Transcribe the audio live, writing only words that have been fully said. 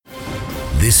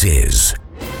This is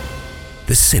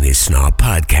the Cinesnob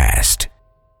Podcast.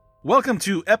 Welcome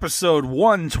to episode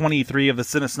 123 of the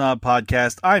Cinesnob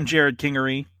Podcast. I'm Jared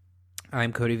Kingery.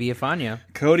 I'm Cody Villafana.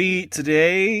 Cody,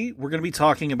 today we're going to be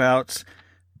talking about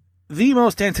the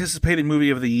most anticipated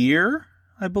movie of the year,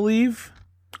 I believe.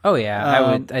 Oh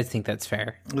yeah, I think that's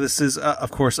fair. This is, of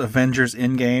course, Avengers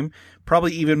Engame.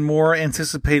 Probably even more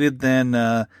anticipated than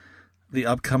the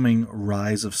upcoming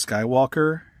Rise of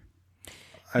Skywalker.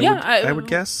 I would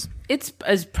guess. It's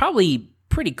probably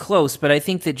pretty close, but I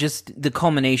think that just the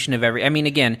culmination of I mean,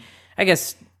 again, I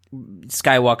guess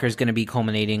Skywalker is going to be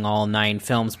culminating all 9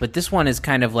 films, but this one is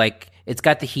kind of like, it's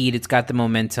got the heat, it's got the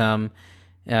momentum.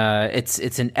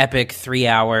 It's an epic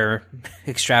 3-hour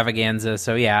extravaganza.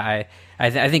 So yeah, I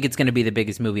think it's going to be the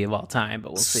biggest movie of all time,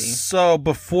 but we'll see. So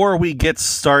before we get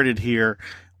started here,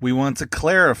 we want to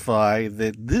clarify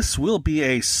that this will be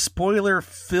a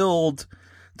spoiler-filled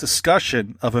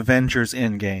discussion of Avengers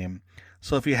Endgame.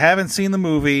 So if you haven't seen the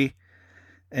movie,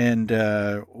 and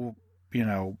at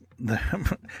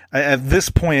this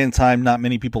point in time, not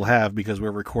many people have because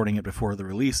we're recording it before the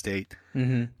release date.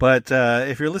 Mm-hmm. But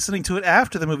if you're listening to it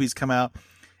after the movie's come out,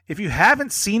 if you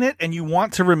haven't seen it and you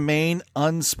want to remain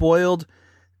unspoiled,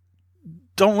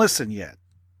 don't listen yet.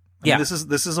 Yeah, this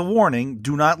is a warning.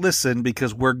 Do not listen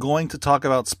because we're going to talk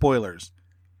about spoilers.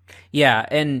 Yeah,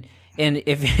 and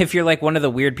if you're like one of the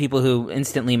weird people who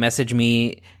instantly messages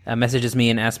me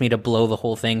and asks me to blow the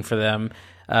whole thing for them,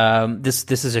 this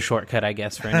is a shortcut, I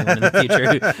guess, for anyone in the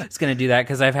future who's going to do that,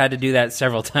 because I've had to do that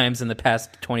several times in the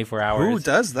past 24 hours. Who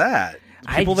does that?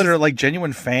 People that are like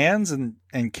genuine fans and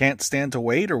can't stand to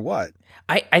wait, or what?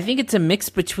 I think it's a mix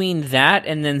between that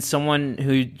and then someone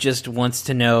who just wants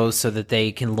to know so that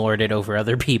they can lord it over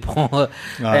other people.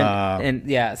 I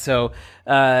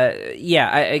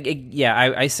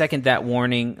second that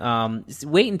warning.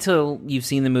 Wait until you've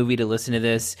seen the movie to listen to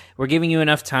this. We're giving you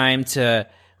enough time to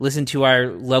listen to our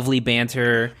lovely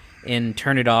banter and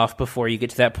turn it off before you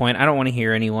get to that point. I don't want to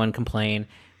hear anyone complain.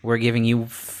 We're giving you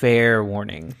fair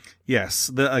warning.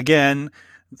 Yes. Again,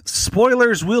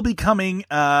 spoilers will be coming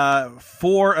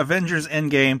for Avengers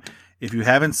Endgame. If you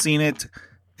haven't seen it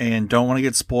and don't want to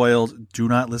get spoiled, do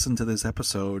not listen to this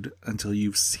episode until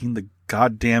you've seen the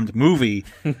goddamned movie.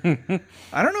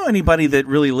 I don't know anybody that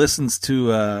really listens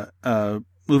to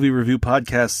movie review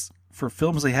podcasts for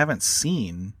films they haven't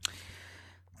seen.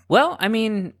 Well, I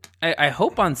mean, I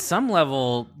hope on some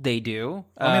level they do.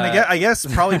 I guess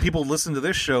probably people listen to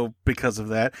this show because of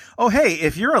that. Oh, hey,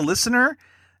 if you're a listener,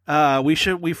 we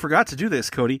forgot to do this,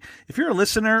 Cody. If you're a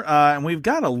listener, and we've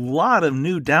got a lot of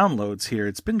new downloads here,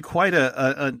 it's been quite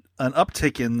an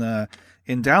uptick in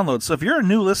downloads. So if you're a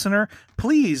new listener,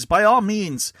 please, by all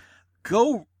means,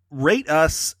 go rate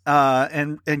us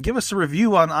and give us a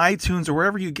review on iTunes or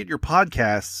wherever you get your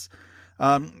podcasts.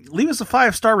 Leave us a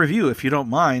 5-star review if you don't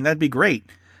mind. That'd be great,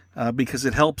 because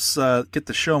it helps get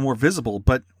the show more visible.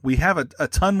 But we have a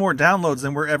ton more downloads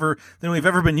than we've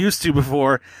ever been used to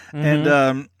before,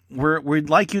 and we'd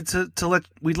like you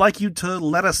to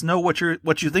let us know what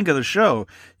you think of the show.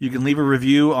 You can leave a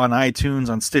review on iTunes,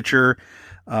 on Stitcher,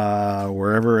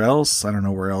 wherever else. I don't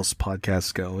know where else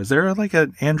podcasts go. Is there like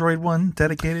an Android one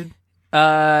dedicated?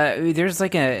 There's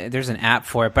an app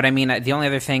for it, but I mean, the only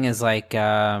other thing is like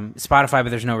Spotify, but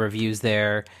there's no reviews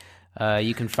there.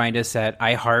 You can find us at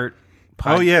iHeart.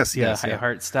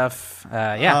 iHeart stuff.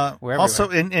 We're also,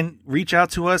 and reach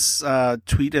out to us,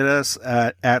 tweet at us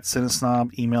at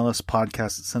Cinesnob, email us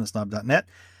podcast@cinesnob.net.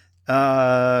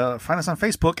 Find us on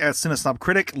Facebook at Cinesnob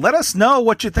Critic. Let us know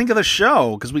what you think of the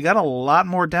show, because we got a lot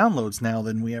more downloads now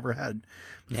than we ever had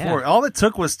before. Yeah. All it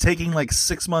took was taking like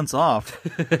 6 months off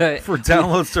for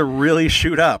downloads to really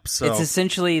shoot up. So it's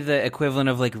essentially the equivalent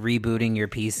of like rebooting your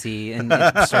PC and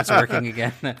it starts working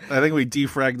again. I think we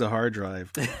defragged the hard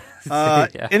drive.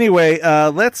 Anyway,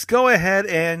 let's go ahead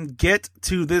and get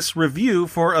to this review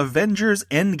for Avengers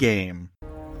Endgame.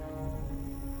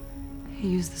 He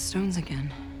used the stones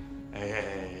again.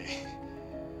 Hey,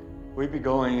 we'd be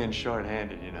going in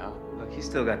short-handed, you know? Look, he's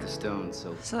still got the stones,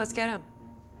 so... So let's get him.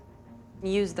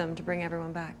 Use them to bring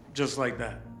everyone back. Just like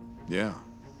that. Yeah,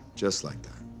 just like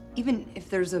that. Even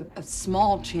if there's a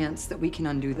small chance that we can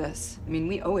undo this, I mean,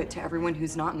 we owe it to everyone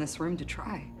who's not in this room to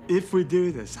try. If we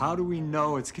do this, how do we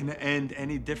know it's gonna end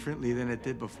any differently than it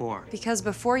did before? Because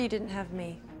before you didn't have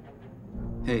me.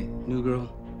 Hey, new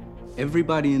girl,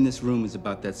 everybody in this room is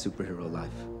about that superhero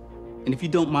life. And if you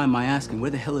don't mind my asking, where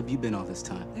the hell have you been all this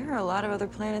time? There are a lot of other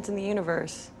planets in the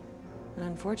universe. And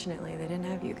unfortunately, they didn't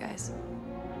have you guys.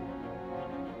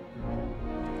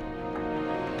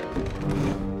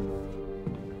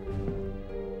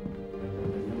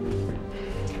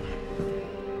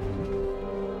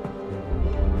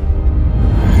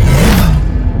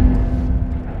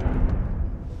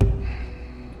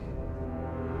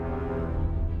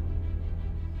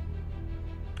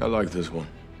 I like this one.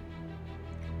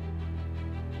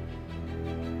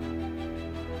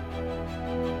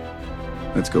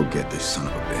 Let's go get this son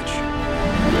of a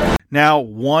bitch. Now,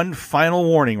 one final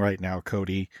warning right now,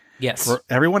 Cody. Yes. For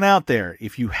everyone out there,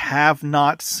 if you have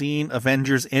not seen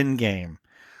Avengers Endgame,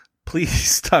 please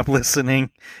stop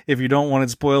listening if you don't want it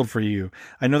spoiled for you.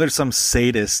 I know there's some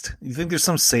sadist. You think there's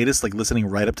some sadist like listening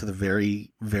right up to the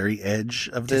very, very edge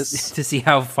of this? To see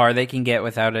how far they can get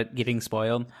without it getting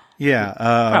spoiled? Yeah.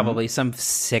 Probably some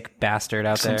sick bastard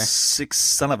out there. Some sick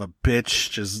son of a bitch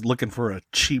just looking for a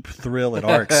cheap thrill at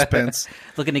our expense.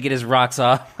 Looking to get his rocks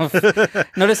off.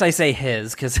 Notice I say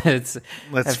his, because I feel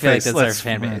like that's our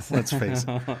fan base. Let's face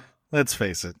it. Let's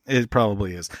face it. It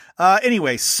probably is.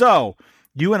 Anyway, so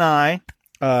you and I,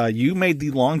 you made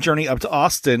the long journey up to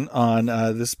Austin on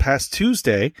this past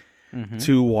Tuesday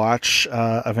to watch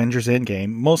Avengers Endgame,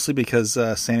 mostly because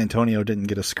San Antonio didn't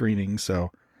get a screening, so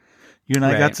you and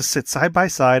I got to sit side by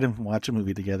side and watch a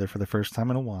movie together for the first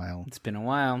time in a while. It's been a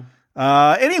while.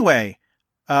 Anyway,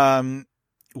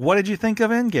 what did you think of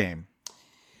Endgame?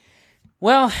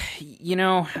 Well, you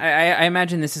know, I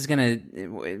imagine this is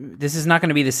not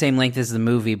gonna be the same length as the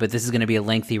movie, but this is gonna be a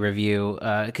lengthy review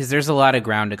because there's a lot of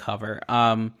ground to cover.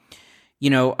 You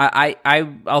know,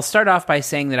 I'll start off by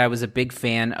saying that I was a big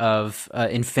fan of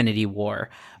Infinity War.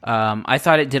 I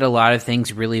thought it did a lot of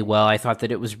things really well. I thought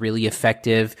that it was really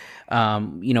effective.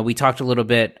 You know, we talked a little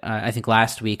bit, I think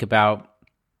last week, about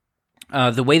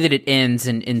the way that it ends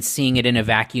and seeing it in a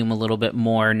vacuum a little bit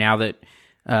more now that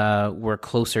we're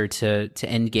closer to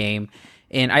Endgame.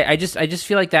 And I just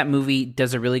feel like that movie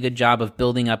does a really good job of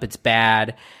building up its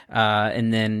bad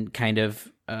and then kind of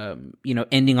you know,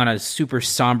 ending on a super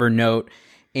somber note,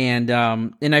 and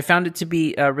I found it to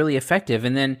be really effective.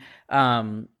 And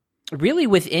then really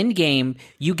with Endgame,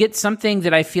 you get something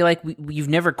that I feel like you've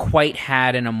never quite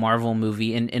had in a Marvel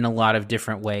movie in a lot of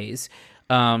different ways.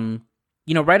 You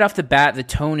know, right off the bat, the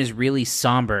tone is really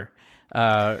somber,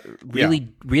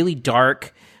 really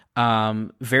dark.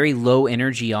 Very low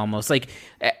energy almost. Like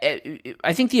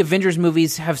I think the Avengers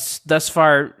movies have thus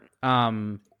far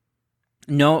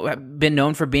been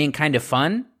known for being kind of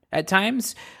fun at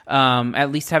times,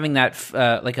 at least having that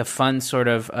like a fun sort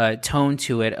of tone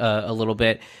to it a little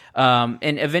bit.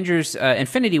 And Avengers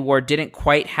Infinity War didn't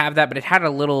quite have that, but it had a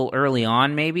little early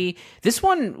on maybe. This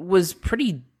one was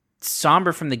pretty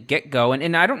somber from the get-go,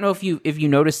 and I don't know if you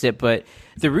noticed it, but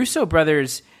the Russo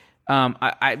brothers,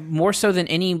 I more so than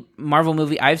any Marvel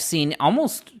movie I've seen,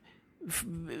 almost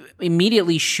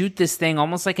immediately shoot this thing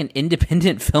almost like an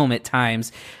independent film at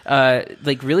times,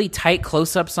 like really tight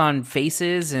close-ups on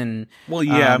faces. And well,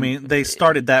 yeah, I mean, they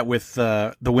started that with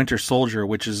the Winter Soldier,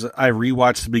 which is, I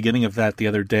rewatched the beginning of that the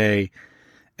other day,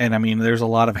 and I mean, there's a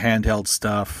lot of handheld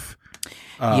stuff.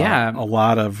 A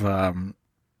lot of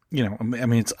you know, I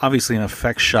mean, it's obviously an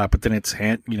effects shot, but then it's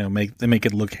they make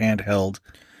it look handheld.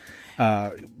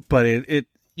 But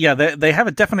they have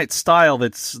a definite style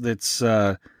that's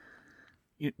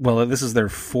well, this is their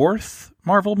fourth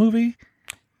Marvel movie.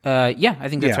 Yeah, I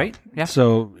think that's right. Yeah.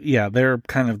 So yeah, they're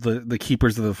kind of the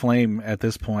keepers of the flame at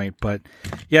this point. But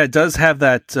yeah, it does have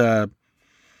that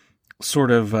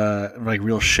sort of like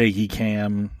real shaky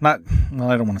cam. I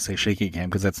don't want to say shaky cam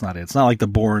because that's not it. It's not like the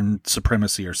Bourne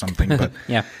Supremacy or something. But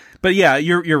yeah. But yeah,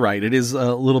 you're right. It is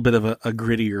a little bit of a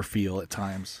grittier feel at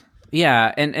times.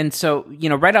 Yeah, and so, you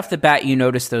know, right off the bat, you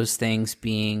notice those things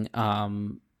being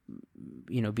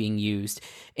being used.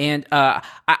 And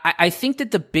I think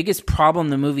that the biggest problem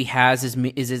the movie has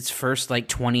is its first like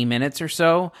 20 minutes or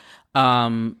so.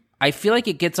 I feel like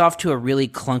it gets off to a really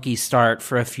clunky start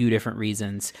for a few different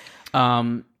reasons.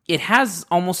 It has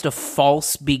almost a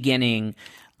false beginning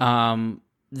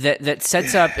that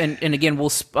sets up, and again,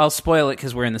 I'll spoil it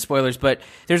because we're in the spoilers, but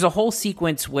there's a whole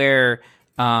sequence where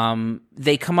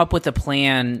they come up with a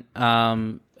plan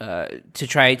to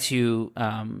try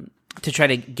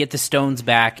to get the stones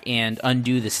back and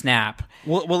undo the snap.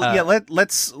 Well, yeah.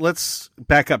 Let's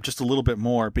back up just a little bit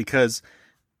more, because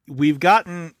we've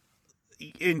gotten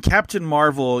in Captain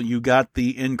Marvel, you got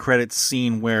the end credits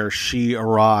scene where she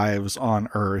arrives on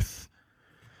Earth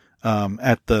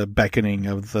at the beckoning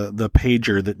of the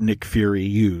pager that Nick Fury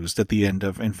used at the end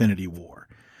of Infinity War.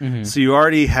 Mm-hmm. So you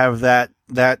already have that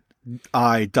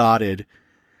I dotted.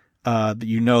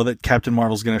 You know that Captain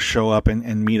Marvel's going to show up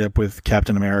and meet up with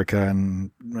Captain America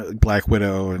and Black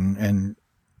Widow and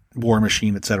War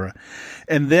Machine, etc.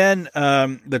 And then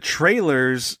the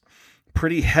trailers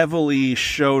pretty heavily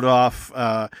showed off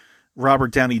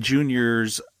Robert Downey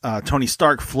Jr.'s Tony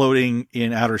Stark floating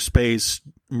in outer space,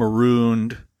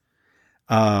 marooned,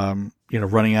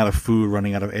 running out of food,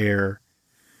 running out of air.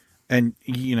 and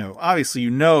obviously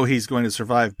he's going to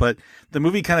survive, but the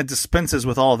movie kind of dispenses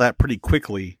with all of that pretty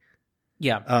quickly.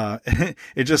 Yeah.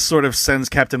 It just sort of sends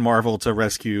Captain Marvel to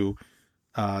rescue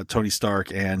Tony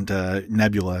Stark and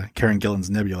Nebula, Karen Gillan's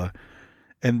Nebula.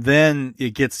 And then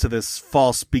it gets to this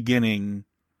false beginning.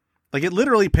 Like, it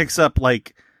literally picks up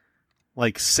like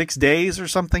 6 days or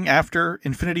something after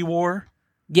Infinity War.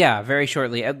 Yeah, very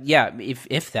shortly. Yeah,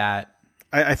 if that.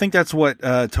 I think that's what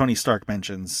Tony Stark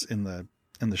mentions in the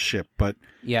ship. But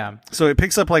yeah, so it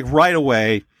picks up like right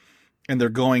away, and they're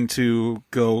going to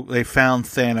go. They found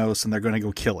Thanos, and they're going to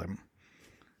go kill him.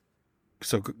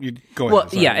 So you go ahead. Well,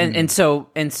 yeah, and so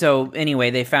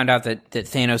anyway, they found out that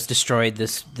Thanos destroyed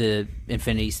the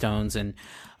Infinity Stones, and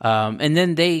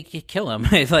then they kill him.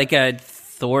 It's like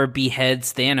Thor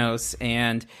beheads Thanos,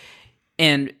 and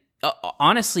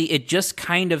honestly, it just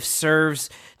kind of serves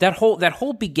that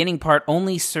whole beginning part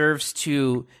only serves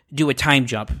to do a time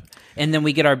jump, and then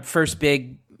we get our first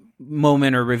big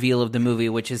moment or reveal of the movie,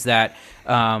 which is that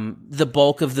the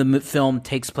bulk of the film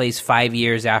takes place 5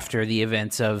 years after the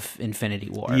events of Infinity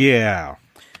War. Yeah,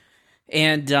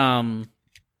 and I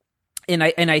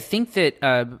think that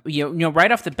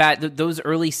right off the bat, those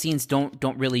early scenes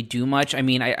don't really do much. I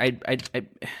mean,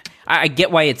 I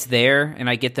get why it's there, and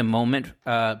I get the moment,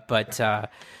 but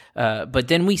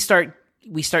then we start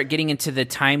getting into the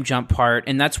time jump part,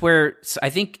 and that's where I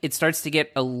think it starts to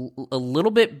get a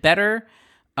little bit better.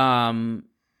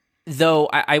 Though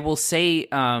I will say,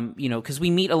 because we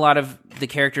meet a lot of the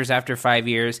characters after 5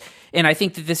 years, and I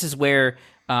think that this is where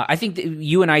I think that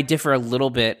you and I differ a little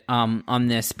bit on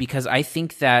this, because I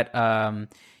think that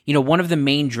one of the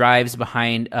main drives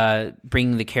behind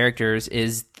bringing the characters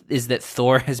is that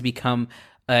Thor has become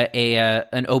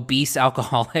an obese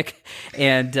alcoholic,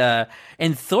 and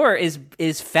Thor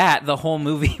is fat the whole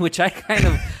movie, which I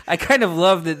kind of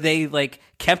love that they like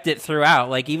kept it throughout.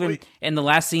 Like, even in the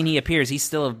last scene he appears, he's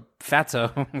still a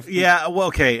fatso. Yeah, well,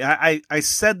 okay. I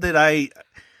said that I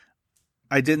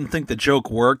didn't think the joke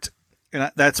worked,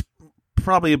 and that's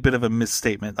probably a bit of a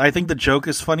misstatement. I think the joke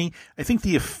is funny. I think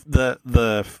the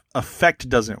effect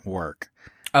doesn't work.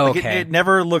 Oh, like, okay. It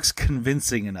never looks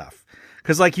convincing enough.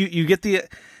 Because like you get the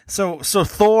so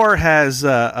Thor has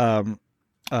gone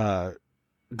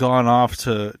off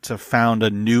to found a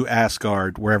new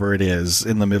Asgard wherever it is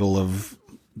in the middle of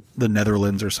the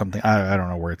Netherlands or something. I don't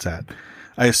know where it's at.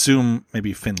 I assume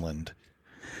maybe Finland.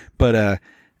 But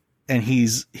and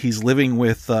he's living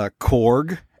with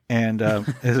Korg and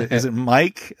is it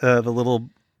Mike, the little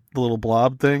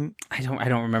blob thing? I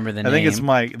don't remember the name. I think it's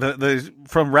Mike. The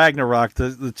from Ragnarok,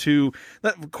 the two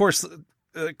that, of course,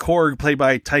 Korg, played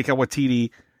by Taika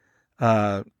Waititi.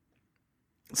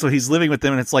 So he's living with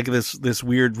them, and it's like this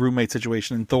weird roommate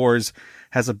situation. And Thor's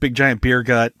has a big giant beer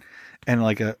gut and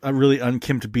like a really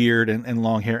unkempt beard and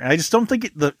long hair. And I just don't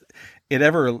think the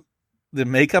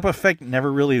makeup effect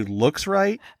never really looks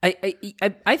right.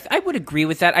 I would agree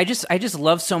with that. I just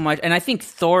love so much, and I think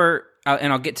Thor.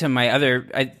 And I'll get to my other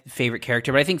favorite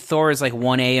character, but I think Thor is like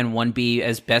 1A and 1B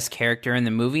as best character in the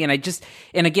movie. And I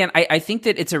think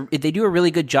that they do a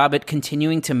really good job at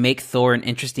continuing to make Thor an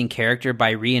interesting character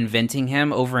by reinventing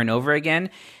him over and over again.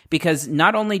 Because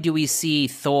not only do we see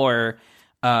Thor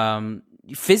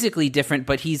physically different,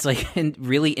 but he's like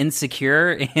really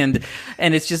insecure, and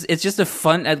it's just a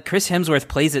fun. Chris Hemsworth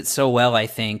plays it so well, I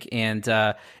think, and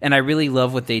I really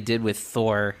love what they did with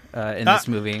Thor in this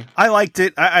movie. I liked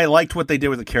it. I liked what they did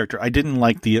with the character. I didn't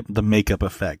like the makeup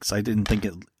effects. I didn't think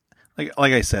it.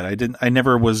 Like I said, I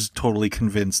never was totally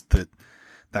convinced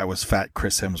that was fat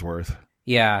Chris Hemsworth.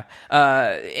 Yeah.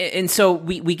 And so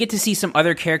we get to see some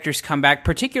other characters come back,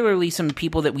 particularly some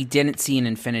people that we didn't see in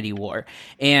Infinity War.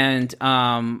 And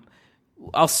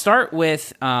I'll start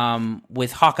with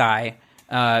Hawkeye,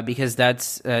 because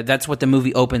that's what the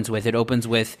movie opens with. It opens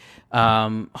with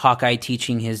Hawkeye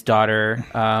teaching his daughter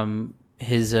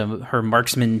her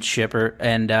marksmanship,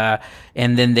 and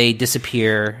then they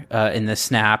disappear in the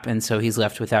snap, and so he's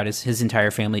left without his entire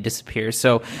family disappears.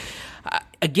 So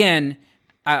again.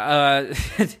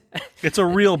 It's a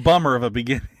real bummer of a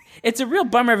beginning. It's a real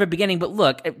bummer of a beginning, but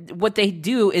look, what they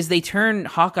do is they turn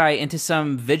Hawkeye into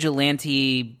some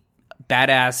vigilante,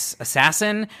 badass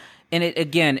assassin, and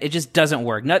it just doesn't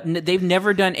work. They've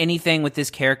never done anything with this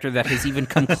character that has even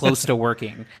come close to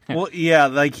working. Well, yeah,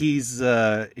 like he's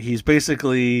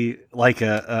basically like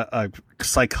a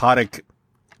psychotic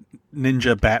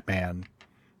ninja Batman.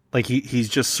 Like he's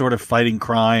just sort of fighting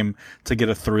crime to get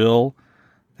a thrill.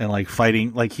 And like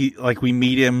fighting, like we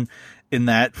meet him in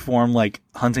that form, like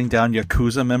hunting down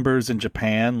Yakuza members in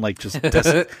Japan, like just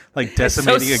like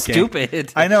decimating it's so a gang.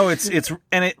 Stupid. I know it's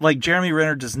like Jeremy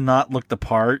Renner does not look the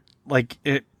part. Like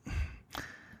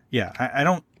Yeah, I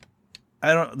don't.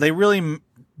 They really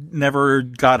never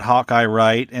got Hawkeye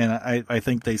right, and I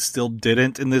think they still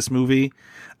didn't in this movie.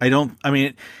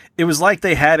 It was like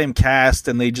they had him cast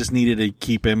and they just needed to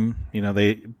keep him,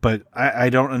 but I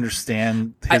don't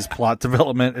understand his plot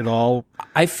development at all.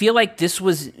 I feel like this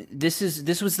was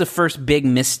the first big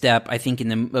misstep, I think,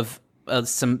 of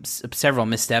several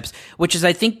missteps, which is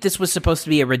I think this was supposed to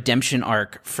be a redemption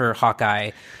arc for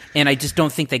Hawkeye, and I just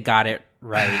don't think they got it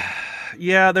right.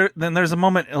 Yeah, then there's a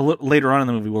moment later on in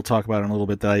the movie we'll talk about in a little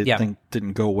bit that I think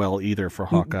didn't go well either for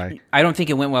Hawkeye. I don't think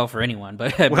it went well for anyone,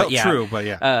 but yeah. True, but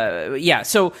yeah.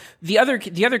 So the other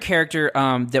character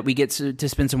that we get to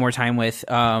spend some more time with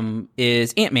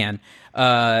is Ant-Man.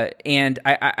 And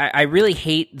I really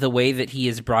hate the way that he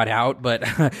is brought out, but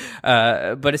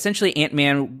essentially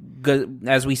Ant-Man,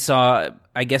 as we saw,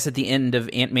 I guess at the end of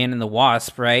Ant-Man and the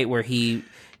Wasp, right, where he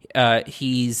goes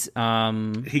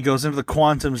into the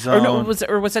quantum zone.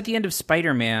 Or was that the end of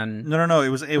Spider-Man? No. It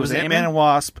was Ant-Man and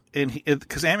Wasp, and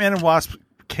because Ant-Man and Wasp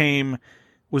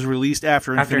was released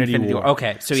after Infinity War.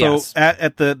 Okay, so yes.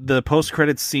 At the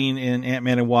post-credits scene in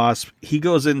Ant-Man and Wasp, he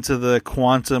goes into the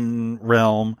quantum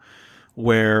realm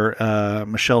where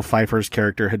Michelle Pfeiffer's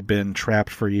character had been trapped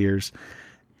for years.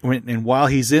 And while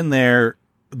he's in there,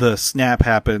 the snap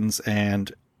happens, and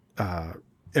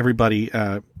everybody,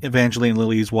 Evangeline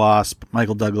Lilly's Wasp,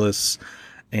 Michael Douglas,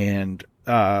 and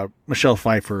Michelle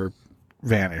Pfeiffer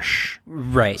vanish.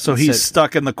 Right. So he's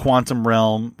stuck in the quantum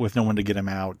realm with no one to get him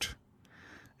out.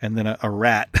 And then a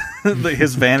rat,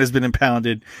 his van has been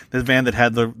impounded. The van that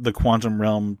had the quantum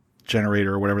realm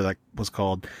generator or whatever that was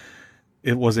called,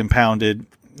 it was impounded.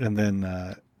 And then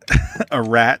a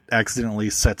rat accidentally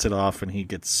sets it off and he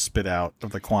gets spit out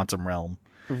of the quantum realm.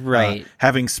 Right.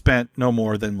 Having spent no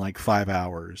more than 5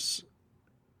 hours.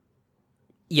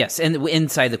 Yes, and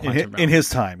inside the quantum realm. In his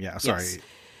time, yeah, sorry. Yes.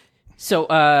 So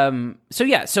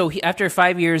after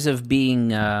 5 years of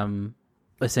being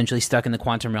essentially stuck in the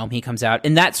quantum realm, he comes out,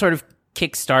 and that sort of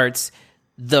kickstarts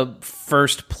the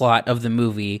first plot of the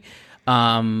movie,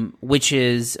 which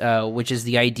is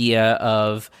the idea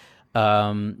of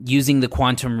using the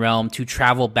quantum realm to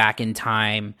travel back in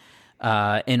time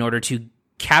in order to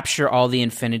capture all the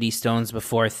Infinity Stones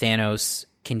before Thanos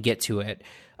can get to it.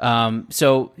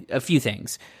 So a few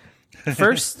things.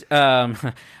 First,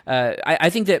 I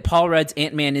think that Paul Rudd's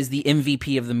Ant-Man is the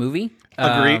MVP of the movie.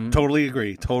 Totally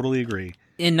agree.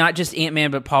 And not just Ant-Man,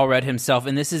 but Paul Rudd himself.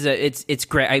 And this is it's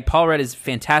great. Paul Rudd is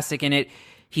fantastic in it.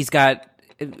 He's got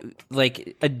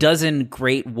a dozen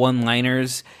great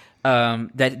one-liners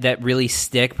that really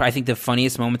stick. I think the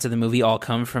funniest moments of the movie all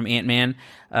come from Ant-Man,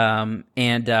 and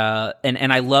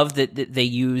I love that they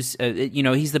use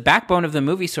he's the backbone of the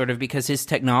movie sort of because his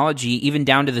technology, even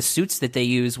down to the suits that they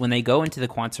use when they go into the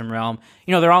quantum realm,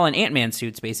 they're all in Ant-Man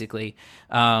suits basically,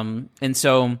 and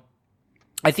so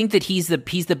I think that he's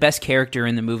the best character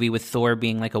in the movie, with Thor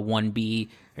being like a 1B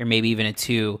or maybe even a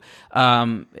 2.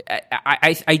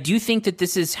 I do think that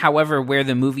this is, however, where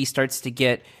the movie starts to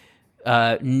get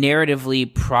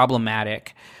narratively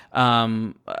problematic.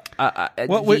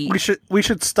 We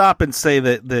should stop and say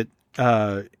that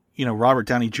Robert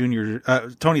Downey Jr.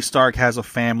 Tony Stark has a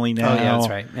family now. Oh yeah, that's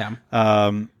right.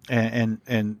 Yeah.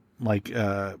 And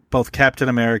both Captain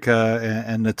America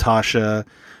and Natasha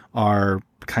are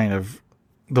kind of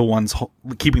the ones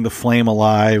keeping the flame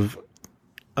alive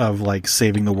of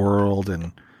saving the world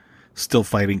and still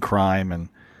fighting crime. And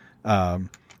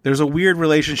there's a weird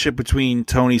relationship between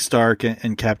Tony Stark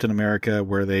and Captain America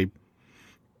where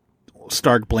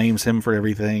Stark blames him for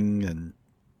everything, and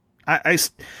I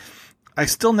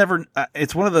still never.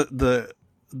 It's one of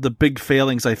the big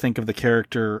failings, I think, of the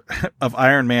character of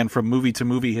Iron Man from movie to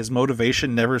movie. His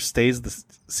motivation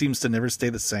seems to never stay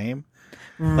the same.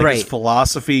 Right. His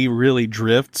philosophy really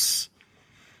drifts,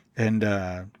 and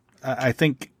I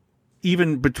think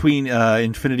even between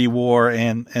Infinity War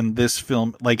and this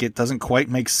film, it doesn't quite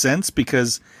make sense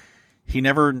because he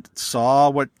never saw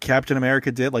what Captain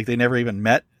America did. They never even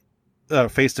met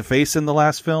face to face in the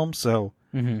last film. So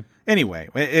anyway,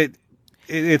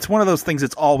 it's one of those things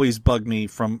that's always bugged me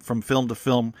from film to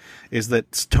film, is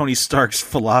that Tony Stark's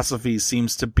philosophy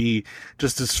seems to be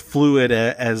just as fluid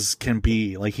as can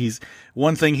be. He's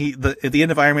one thing, at the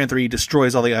end of Iron Man 3, he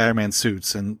destroys all the Iron Man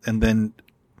suits, and then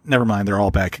never mind, they're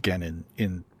all back again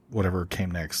in whatever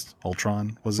came next.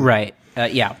 Ultron, was it? Right.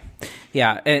 Yeah.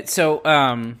 So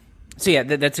yeah,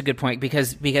 that's a good point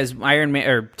because Iron Man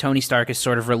or Tony Stark is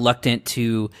sort of reluctant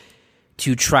to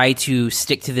try to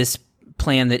stick to this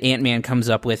plan that Ant-Man comes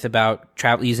up with about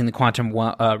using the quantum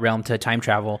realm to time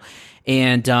travel,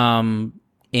 and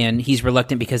and he's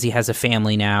reluctant because he has a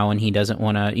family now, and he doesn't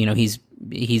want to.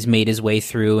 He's made his way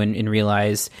through and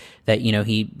realized that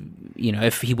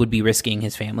if he would be risking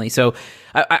his family. So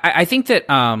I think that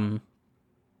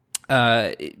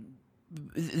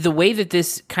the way that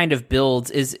this kind of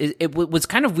builds was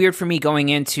kind of weird for me going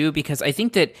in too, because I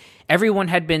think that everyone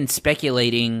had been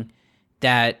speculating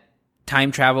that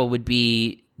time travel would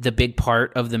be the big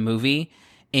part of the movie.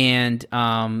 And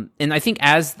I think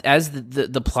as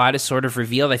the plot is sort of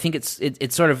revealed, I think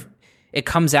it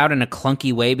comes out in a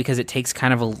clunky way because it takes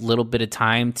kind of a little bit of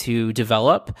time to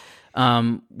develop.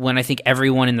 When I think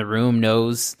everyone in the room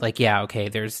knows, like, yeah, okay,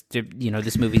 this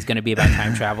movie's going to be about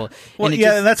time travel. Well,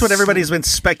 and that's what everybody's been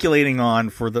speculating on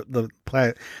for the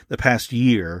past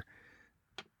year.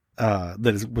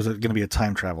 Was it going to be a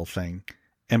time travel thing?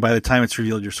 And by the time it's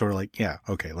revealed, you're sort of like, yeah,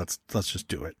 okay, let's just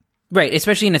do it. Right,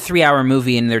 especially in a 3-hour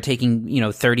movie, and they're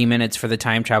taking 30 minutes for the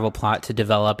time travel plot to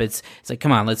develop. It's like,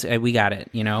 come on, we got it.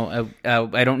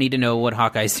 I don't need to know what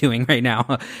Hawkeye's doing right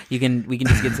now. We can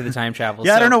just get to the time travel.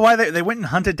 Yeah, so, I don't know why they went and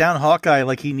hunted down Hawkeye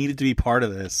like he needed to be part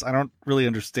of this. I don't really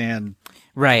understand.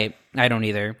 Right, I don't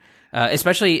either.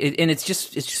 Especially, and it's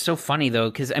just so funny though,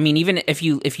 because I mean, even if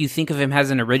you think of him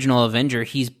as an original Avenger,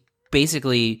 he's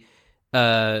basically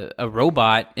a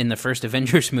robot in the first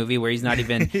Avengers movie where he's not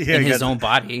even in his own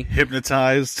body,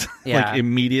 hypnotized like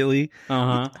immediately.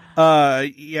 And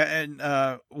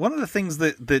one of the things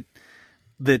that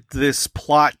this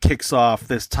plot kicks off,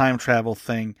 this time travel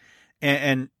thing,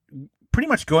 and pretty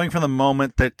much going from the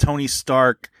moment that Tony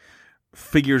Stark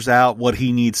figures out what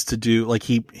he needs to do, like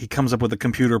he comes up with a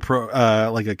computer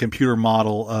computer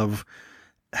model of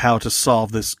how to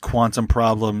solve this quantum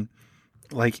problem,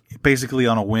 like basically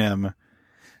on a whim.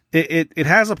 It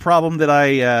has a problem that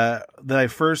I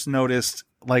first noticed,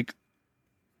 like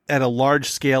at a large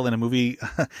scale in a movie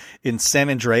in San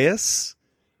Andreas.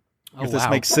 If this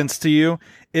makes sense to you,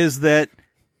 is that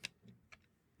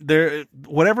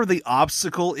whatever the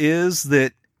obstacle is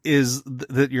that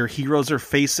your heroes are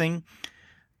facing,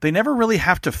 they never really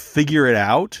have to figure it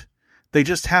out. They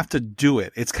just have to do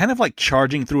it. It's kind of like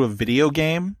charging through a video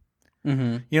game.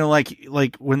 Mm-hmm.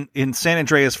 Like when in San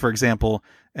Andreas, for example,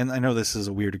 and I know this is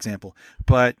a weird example,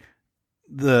 but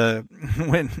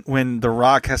when The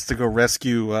Rock has to go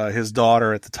rescue his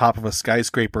daughter at the top of a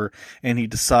skyscraper, and he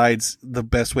decides the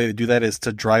best way to do that is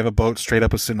to drive a boat straight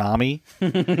up a tsunami.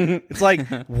 It's like,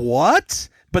 what?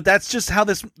 But that's just how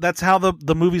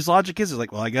the movie's logic is. It's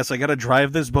like, well, I guess I got to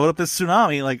drive this boat up this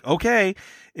tsunami. Like, okay,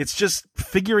 it's just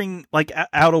figuring like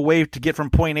out a way to get from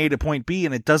point A to point B,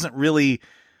 and it doesn't really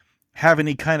have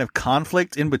any kind of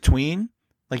conflict in between.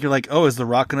 Like, you're like, oh, is The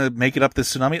Rock going to make it up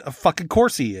this tsunami? Of fucking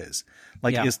course he is.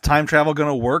 Like, is time travel going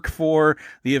to work for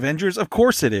the Avengers? Of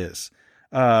course it is.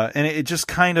 And it just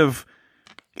kind of,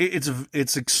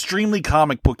 it's extremely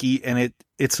comic booky, and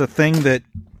it's a thing that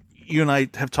you and I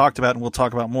have talked about, and we'll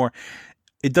talk about more.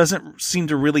 It doesn't seem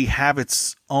to really have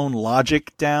its own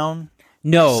logic down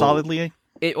solidly.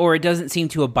 It doesn't seem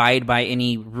to abide by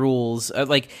any rules.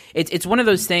 It's one of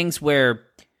those things where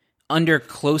under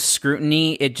close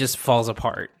scrutiny, it just falls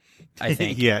apart, I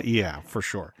think. yeah, for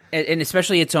sure. And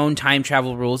especially its own time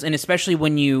travel rules, and especially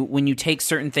when you take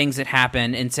certain things that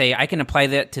happen and say, I can apply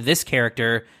that to this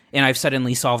character, and I've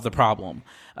suddenly solved the problem.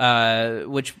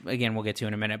 Which again we'll get to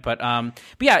in a minute, but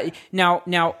yeah.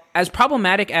 Now as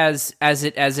problematic as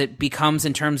it becomes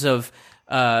in terms of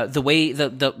the way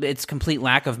its complete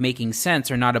lack of making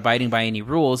sense or not abiding by any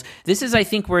rules, this is, I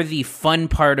think, where the fun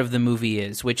part of the movie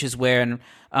is, which is when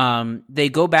they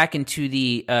go back into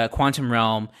the quantum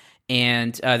realm,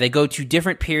 and they go to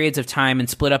different periods of time and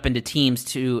split up into teams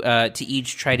to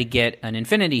each try to get an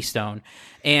Infinity Stone,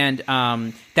 and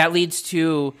that leads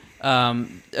to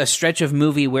a stretch of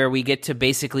movie where we get to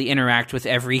basically interact with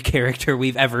every character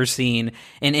we've ever seen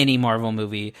in any Marvel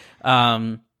movie.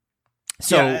 They're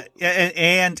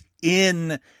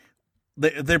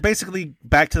basically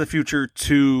Back to the Future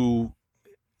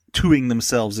tuning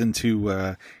themselves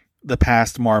into the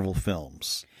past Marvel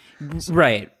films.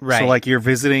 Right. So, like, you're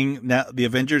visiting now. The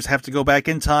Avengers have to go back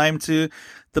in time to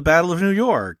the Battle of New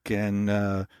York,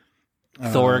 and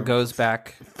Thor goes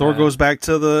back. Thor goes back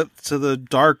to the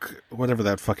dark, whatever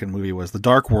that fucking movie was, the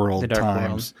Dark World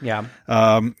times. World.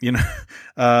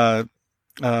 Yeah.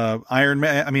 Iron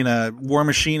Man. War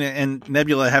Machine and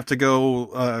Nebula have to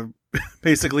go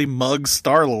basically mug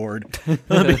Star-Lord from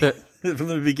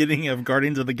the beginning of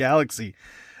Guardians of the Galaxy.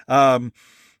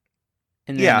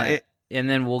 And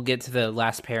then we'll get to the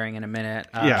last pairing in a minute.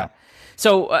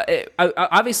 So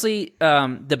obviously,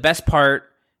 the best part,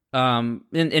 and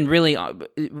really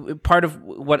part of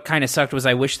what kind of sucked was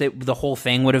I wish that the whole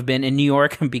thing would have been in New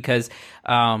York, because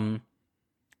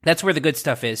That's where the good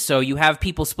stuff is. So you have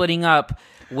people splitting up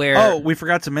where... Oh, we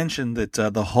forgot to mention that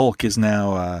the Hulk is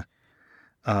now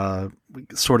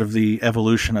sort of the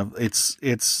evolution of...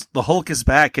 It's the Hulk is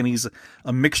back, and he's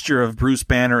a mixture of Bruce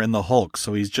Banner and the Hulk.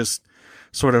 So he's just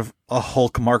sort of a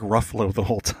Hulk Mark Ruffalo the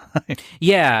whole time.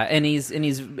 Yeah, and he's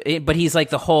like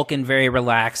the Hulk and very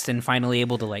relaxed and finally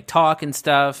able to like talk and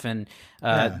stuff. And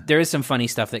there is some funny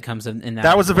stuff that comes in that.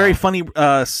 That was a very funny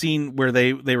scene where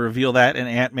they reveal that in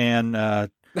Ant-Man...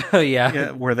 Oh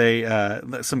yeah, where they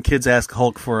some kids ask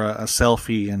Hulk for a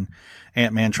selfie, and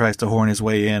Ant-Man tries to horn his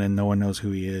way in, and no one knows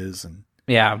who he is. And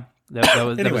yeah, that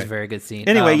was a very good scene.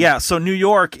 Anyway, yeah. So New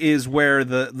York is where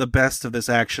the best of this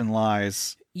action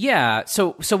lies. Yeah.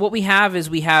 So what we have is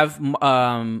the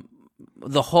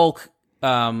Hulk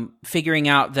figuring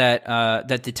out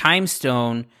that the Time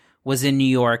Stone was in New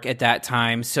York at that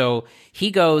time. So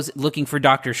he goes looking for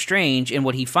Doctor Strange, and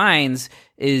what he finds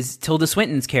is Tilda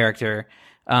Swinton's character.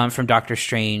 From Doctor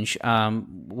Strange,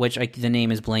 which the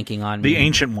name is blanking on me. The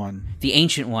Ancient One. The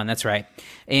Ancient One, that's right.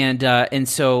 And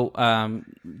so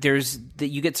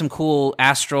you get some cool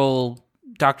astral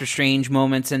Doctor Strange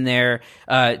moments in there.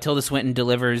 Tilda Swinton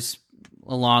delivers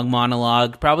a long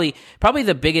monologue, probably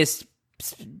the biggest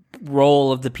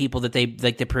role of the people that they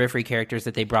like, the periphery characters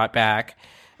that they brought back.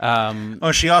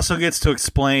 She also gets to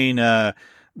explain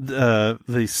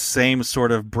the same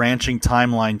sort of branching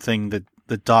timeline thing that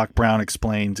Doc Brown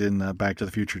explained in Back to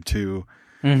the Future 2.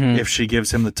 Mm-hmm. If she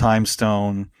gives him the Time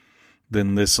Stone,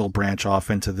 then this will branch off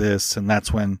into this, and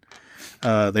that's when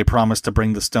they promise to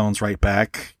bring the stones right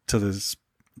back to the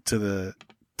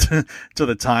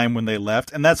time when they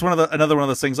left. And that's another one of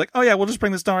those things like, oh yeah, we'll just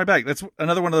bring the stone right back. That's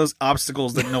another one of those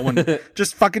obstacles that no one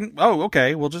just fucking, oh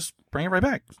okay, we'll just bring it right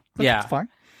back. That's fine.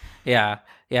 Yeah.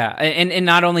 And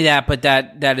not only that, but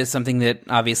that is something that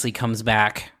obviously comes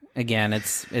back. Again,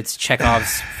 it's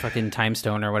Chekhov's fucking time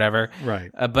stone or whatever.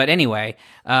 Right. But anyway,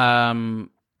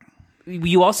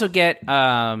 you also get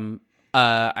what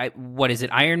is it?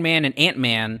 Iron Man and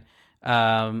Ant-Man,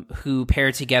 who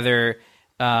pair together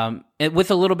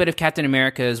with a little bit of Captain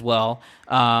America as well,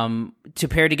 to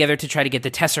pair together to try to get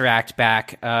the Tesseract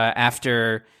back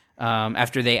after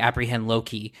they apprehend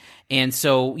Loki. And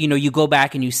so, you go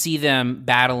back and you see them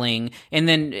battling, and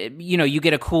then, you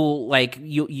get a cool, like,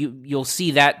 you'll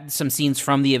see that some scenes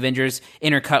from the Avengers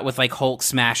intercut with like Hulk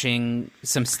smashing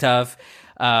some stuff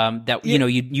that,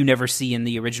 you never see in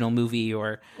the original movie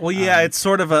or. Well, yeah, it's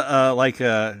sort of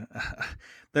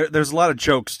there's a lot of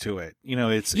jokes to it.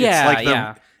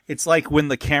 It's like when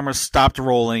the camera stopped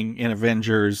rolling in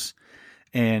Avengers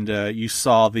and you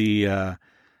saw the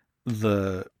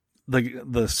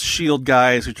SHIELD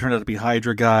guys who turned out to be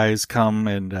Hydra guys come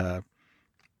and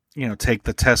take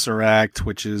the Tesseract,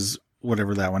 which is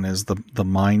whatever that one is, the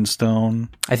Mind Stone.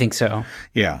 I think so.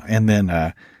 Yeah, and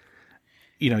then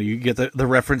you get the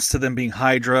reference to them being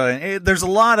Hydra, and there's a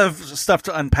lot of stuff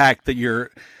to unpack that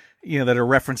that are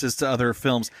references to other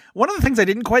films. One of the things I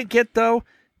didn't quite get though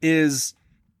is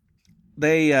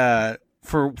they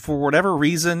for whatever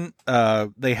reason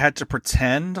they had to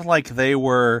pretend like they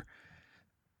were.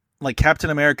 Like Captain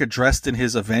America dressed in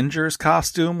his Avengers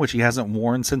costume, which he hasn't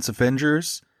worn since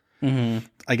Avengers,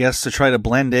 I guess to try to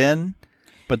blend in.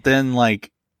 But then, like,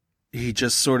 he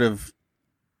just sort of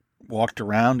walked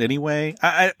around anyway.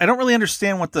 I don't really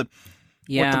understand what the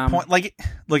point. Like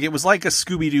it was like a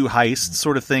Scooby-Doo heist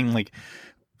sort of thing. Like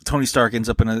Tony Stark ends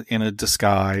up in a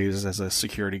disguise as a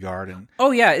security guard, and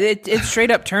it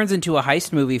straight up turns into a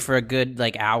heist movie for a good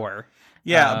like hour.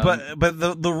 Yeah, but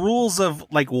the rules of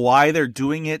like why they're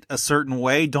doing it a certain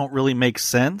way don't really make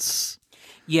sense.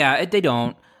 Yeah, they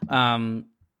don't.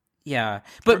 Yeah,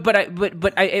 but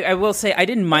I will say I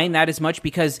didn't mind that as much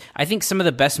because I think some of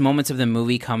the best moments of the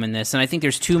movie come in this, and I think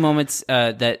there's two moments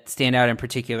that stand out in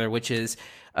particular, which is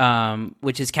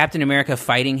Captain America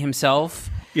fighting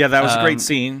himself. Yeah, that was a great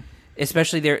scene.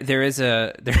 Especially there's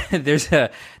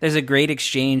a great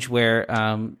exchange where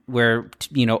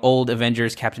old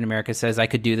Avengers Captain America says I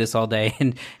could do this all day,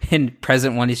 and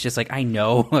present one is just like I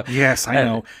know. Yes, I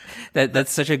know.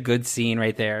 That's such a good scene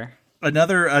right there.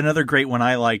 Another great one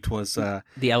I liked was the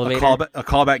elevator. A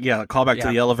callback to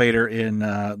the elevator in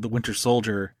the Winter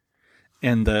Soldier,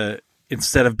 and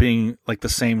instead of being like the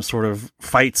same sort of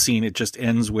fight scene, it just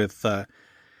ends with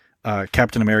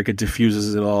Captain America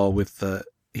diffuses it all with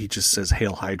he just says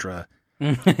 "Hail Hydra."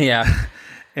 Yeah,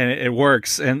 and it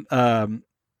works. And so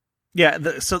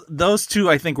those two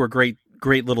I think were great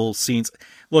little scenes.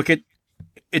 Look, it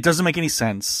doesn't make any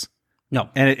sense. No,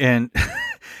 and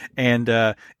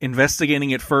investigating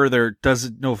it further does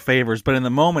it no favors. But in the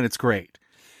moment, it's great.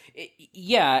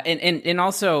 Yeah, and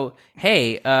also,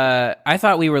 hey, I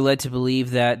thought we were led to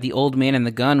believe that the old man and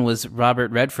the gun was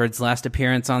Robert Redford's last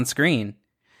appearance on screen,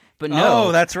 but no.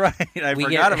 Oh, that's right. I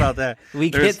forgot about that. We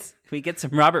get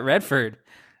some Robert Redford.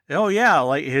 Oh yeah,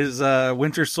 like his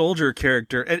Winter Soldier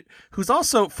character, who's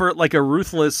also, for like a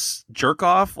ruthless jerk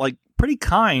off, like pretty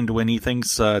kind when he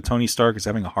thinks Tony Stark is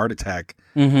having a heart attack.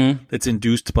 Mm-hmm. That's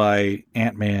induced by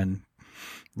Ant-Man,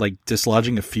 like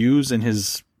dislodging a fuse in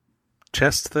his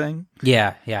chest thing.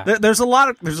 Yeah. There's a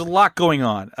lot going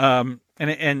on.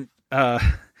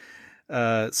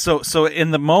 So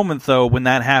in the moment though, when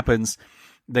that happens,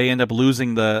 they end up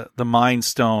losing the Mind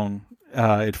Stone.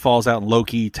 It falls out and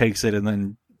Loki takes it and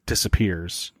then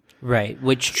disappears. Right,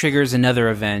 which triggers another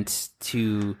event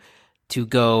to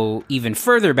go even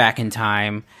further back in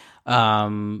time,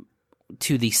 to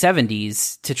the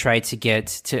 70s, to try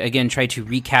to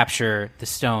recapture the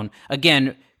stone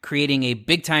again, creating a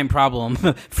big time problem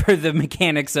for the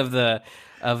mechanics of the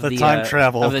time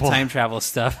travel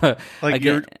stuff. Like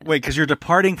because you're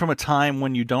departing from a time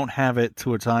when you don't have it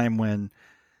to a time when.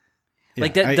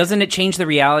 Yeah, doesn't it change the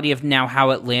reality of now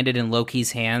how it landed in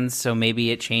Loki's hands? So maybe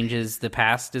it changes the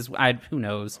past who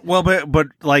knows? Well, but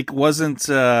like wasn't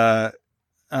the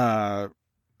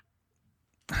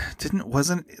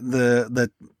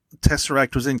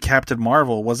Tesseract was in Captain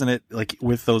Marvel, wasn't it, like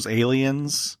with those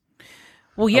aliens?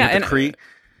 Well, yeah, and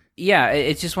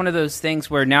it's just one of those things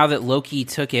where now that Loki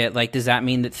took it, like, does that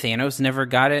mean that Thanos never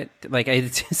got it? Like,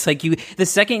 it's just like the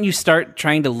second you start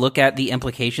trying to look at the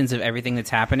implications of everything that's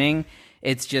happening,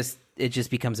 it just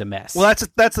becomes a mess. Well,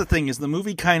 that's the thing, is the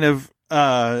movie kind of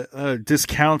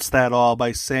discounts that all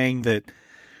by saying that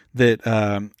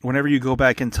whenever you go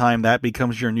back in time, that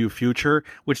becomes your new future,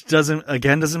 which doesn't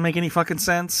make any fucking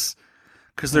sense.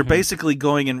 Because they're basically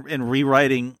going and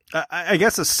rewriting. I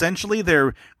guess essentially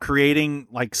they're creating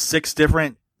like 6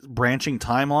 different branching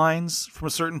timelines from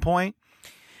a certain point.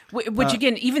 Which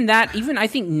again, even I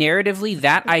think narratively,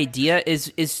 that idea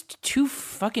is too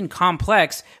fucking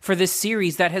complex for this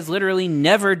series that has literally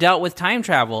never dealt with time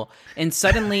travel. And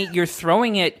suddenly you're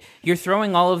throwing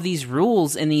all of these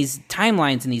rules and these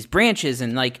timelines and these branches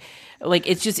and like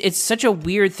it's such a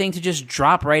weird thing to just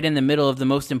drop right in the middle of the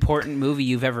most important movie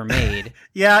you've ever made.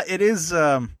 Yeah, it is.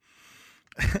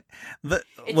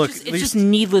 It's just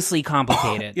needlessly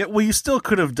complicated. Yeah, well, you still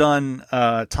could have done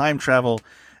time travel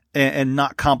and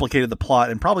not complicated the plot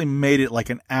and probably made it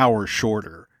like an hour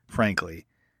shorter. Frankly,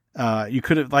 you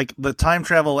could have, like, the time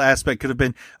travel aspect could have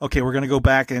been, okay, we're going to go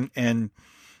back and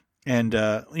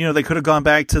they could have gone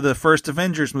back to the first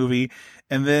Avengers movie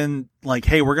and then, like,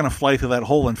 hey, we're going to fly through that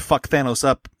hole and fuck Thanos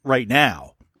up right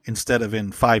now instead of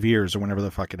in 5 years or whenever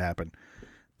the fuck it happened.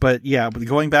 But yeah, but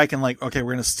going back and like, okay,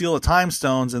 we're going to steal the time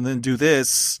stones and then do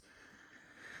this.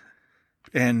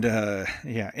 And they're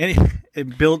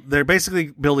basically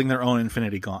building their own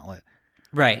Infinity Gauntlet.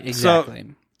 Right, exactly.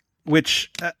 So,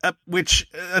 which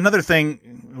another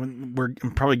thing, I'm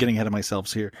probably getting ahead of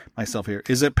myself here,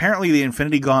 is apparently the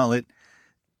Infinity Gauntlet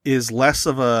is less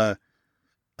of a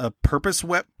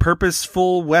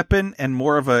purposeful weapon and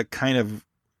more of a kind of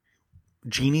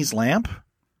genie's lamp,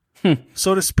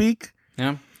 so to speak.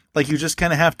 Yeah. Like, you just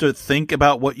kind of have to think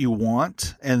about what you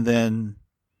want, and then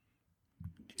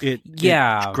it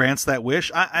grants that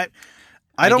wish. I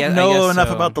don't know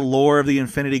enough about the lore of the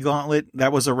Infinity Gauntlet.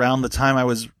 That was around the time I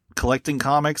was collecting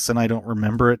comics, and I don't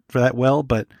remember it that well,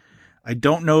 but I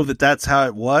don't know that that's how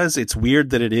it was. It's weird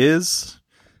that it is.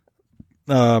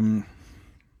 Yeah.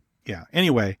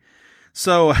 Anyway,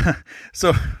 so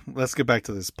let's get back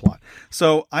to this plot.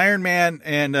 So Iron Man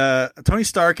and Tony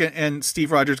Stark and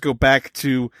Steve Rogers go back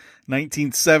to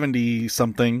 1970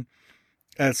 something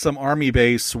at some army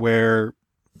base where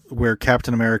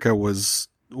Captain America was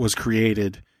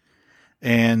created,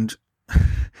 and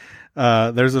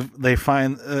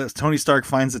Tony Stark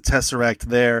finds a Tesseract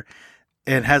there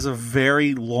and has a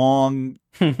very long,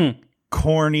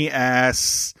 corny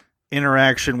ass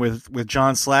interaction with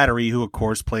John Slattery, who of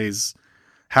course plays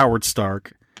Howard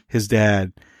Stark, his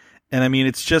dad. And I mean,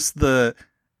 it's the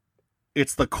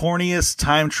corniest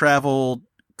time travel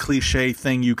cliche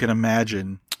thing you can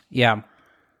imagine. Yeah.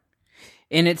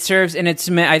 And I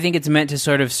think it's meant to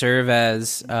sort of serve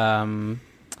as what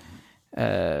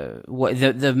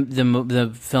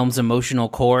the film's emotional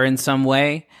core in some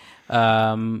way,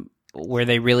 where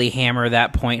they really hammer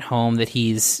that point home that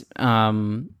he's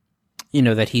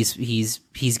that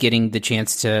he's getting the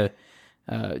chance to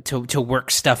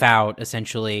work stuff out,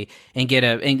 essentially,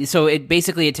 and so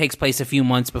it takes place a few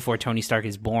months before Tony Stark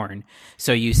is born.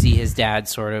 So you see his dad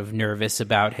sort of nervous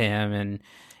about him,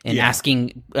 and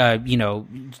asking,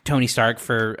 Tony Stark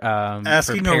for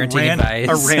asking for parenting advice.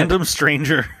 A random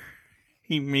stranger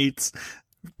he meets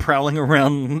prowling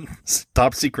around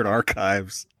top secret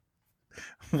archives.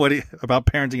 About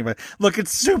parenting advice? Look,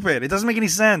 it's stupid. It doesn't make any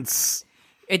sense.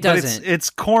 It doesn't. It's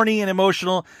corny and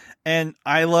emotional, and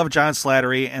I love John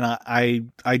Slattery, and I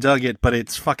dug it, but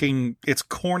it's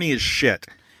corny as shit.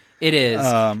 It is,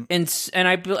 it's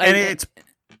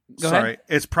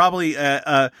probably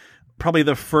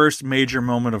the first major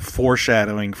moment of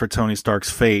foreshadowing for Tony Stark's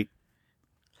fate.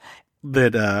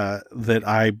 That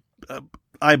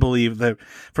I believe that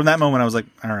from that moment I was like,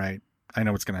 all right, I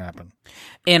know what's going to happen.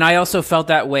 And I also felt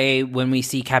that way when we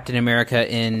see Captain America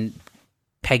in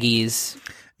Peggy's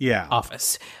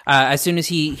office. As soon as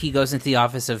he goes into the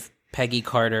office of Peggy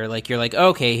Carter, like you're like,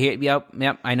 okay, here, yep,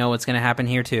 I know what's going to happen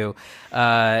here too.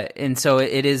 And so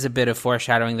it is a bit of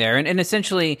foreshadowing there. And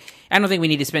essentially, I don't think we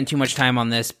need to spend too much time on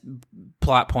this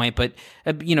plot point, but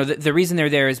the reason they're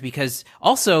there is because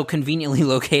also conveniently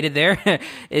located there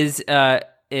is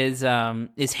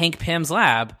Hank Pym's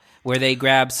lab, where they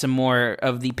grab some more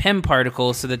of the Pym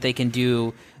particles so that they can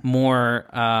do more.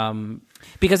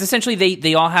 Because essentially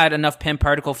they all had enough Pym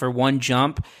particle for one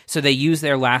jump, so they used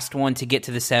their last one to get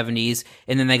to the 70s,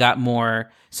 and then they got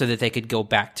more so that they could go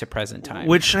back to present time.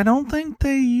 Which I don't think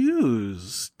they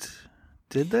used.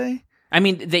 Did they? I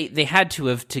mean, they had to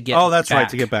have to get. Oh, that's back. right,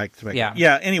 to get back.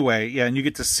 Yeah. Anyway, and you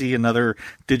get to see another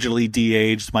digitally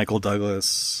de-aged Michael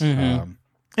Douglas. Mm-hmm.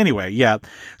 Anyway, yeah.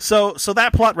 So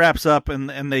that plot wraps up,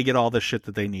 and they get all the shit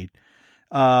that they need.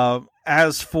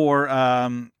 As for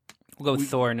we'll go with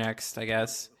Thor next, I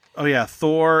guess. Oh yeah,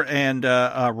 Thor and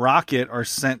Rocket are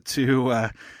sent to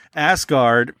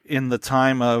Asgard in the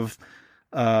time of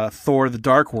Thor: The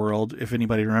Dark World, if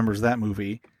anybody remembers that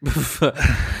movie.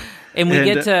 And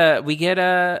we get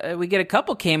a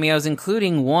couple cameos,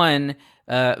 including one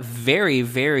very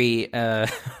very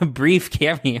brief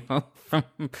cameo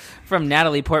from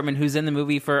Natalie Portman, who's in the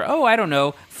movie for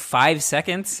 5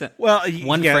 seconds. Well,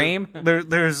 one frame.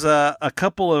 There's a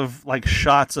couple of like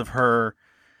shots of her,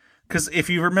 because if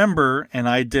you remember, and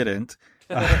I didn't,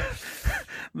 one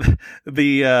of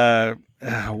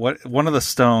the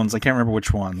stones, I can't remember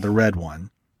which one, the red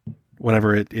one,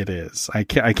 whatever it is, I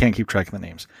can't keep track of the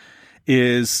names,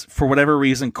 is for whatever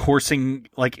reason coursing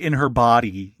like in her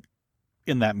body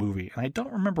in that movie, and I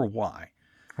don't remember why.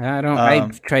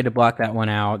 I tried to block that one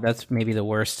out. That's maybe the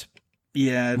worst.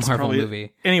 Yeah, it's Marvel probably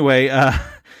movie. Anyway,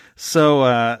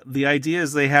 so the idea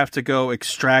is they have to go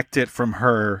extract it from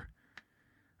her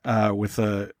with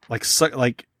a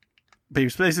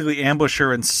basically ambush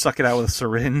her and suck it out with a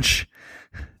syringe.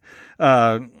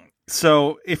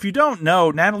 So if you don't know,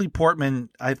 Natalie Portman,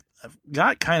 I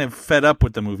got kind of fed up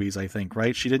with the movies. I think,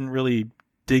 right? She didn't really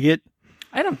dig it.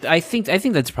 I think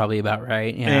that's probably about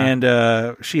right. Yeah.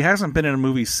 And she hasn't been in a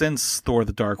movie since Thor: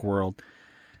 The Dark World.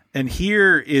 And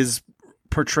here is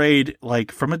portrayed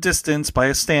like from a distance by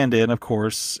a stand-in, of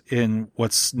course, in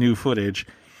what's new footage.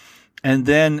 And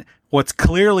then what's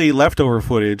clearly leftover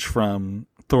footage from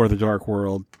Thor: The Dark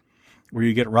World, where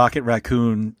you get Rocket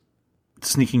Raccoon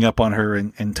sneaking up on her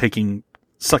and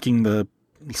sucking the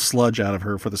sludge out of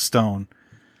her for the stone.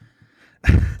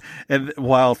 And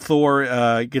while Thor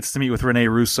gets to meet with Rene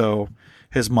Russo,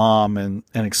 his mom, and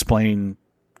explain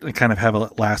and kind of have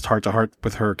a last heart-to-heart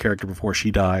with her character before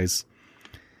she dies.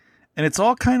 And it's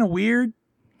all kind of weird.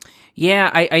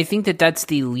 Yeah, I think that's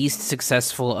the least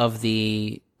successful of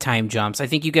the time jumps. I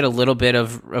think you get a little bit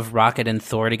of Rocket and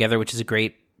Thor together, which is a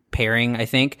great pairing, I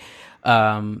think.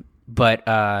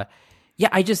 But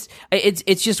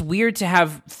it's just weird to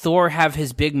have Thor have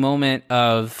his big moment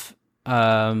of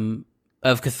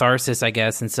catharsis, I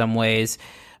guess, in some ways,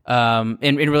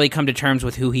 and really come to terms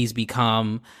with who he's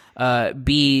become,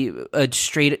 be a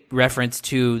straight reference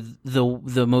to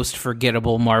the most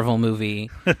forgettable Marvel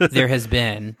movie there has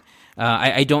been.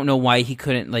 I don't know why he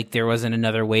couldn't, like, there wasn't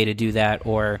another way to do that,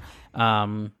 or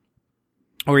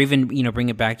even, bring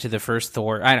it back to the first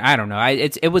Thor. I don't know.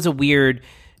 It was a weird,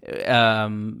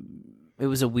 it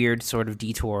was a weird sort of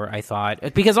detour, I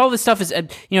thought, because all this stuff is,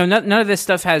 none of this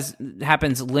stuff happens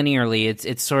linearly.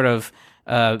 It's sort of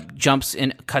jumps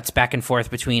and cuts back and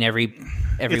forth between every one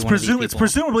of these people. It's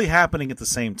presumably happening at the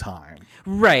same time,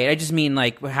 right? I just mean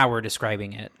like how we're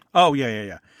describing it. Oh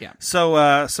yeah.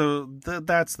 So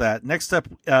that's that. Next up,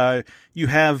 you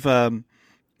have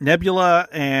Nebula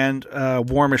and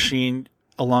War Machine,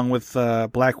 along with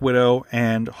Black Widow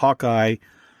and Hawkeye,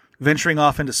 venturing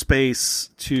off into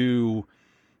space to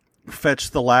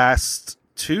fetch the last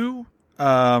two.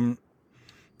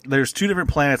 There's two different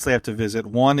planets they have to visit.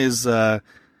 One is the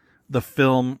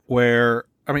film where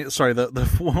I mean, sorry, the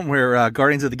one where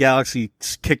Guardians of the Galaxy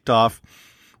kicked off,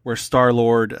 where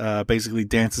Star-Lord basically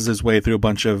dances his way through a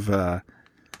bunch of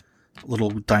little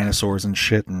dinosaurs and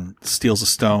shit and steals a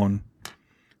stone.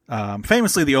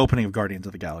 Famously, the opening of Guardians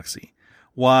of the Galaxy.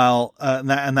 While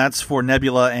and that's for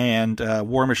Nebula and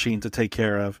War Machine to take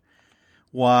care of.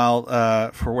 While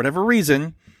for whatever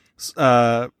reason,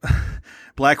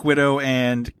 Black Widow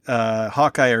and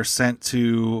Hawkeye are sent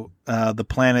to the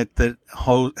planet that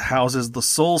houses the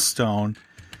Soul Stone,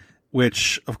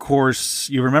 which, of course,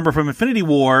 you remember from Infinity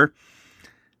War,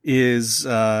 is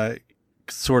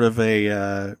sort of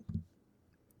a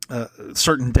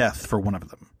certain death for one of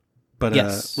them. But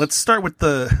yes. let's start with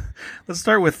the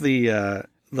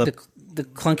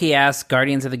clunky ass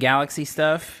Guardians of the Galaxy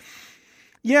stuff.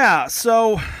 Yeah,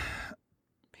 so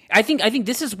I think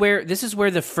this is where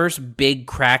the first big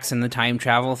cracks in the time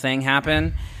travel thing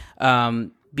happen,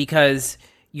 because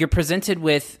you're presented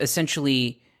with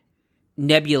essentially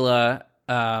Nebula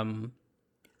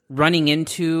running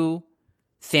into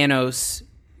Thanos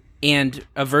and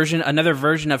another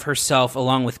version of herself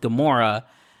along with Gamora,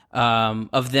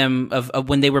 of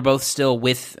when they were both still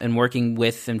with and working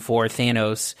with and for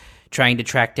Thanos, trying to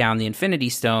track down the Infinity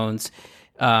Stones,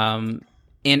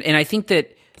 and I think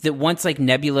that once like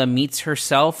Nebula meets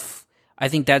herself, I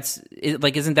think that's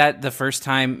like, isn't that the first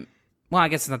time? Well, I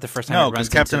guess it's not the first time. No, because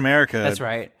Captain America. That's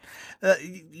right.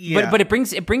 Yeah. But it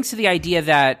brings to the idea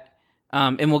that,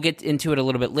 and we'll get into it a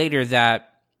little bit later,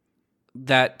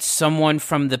 that someone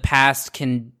from the past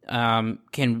can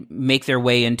make their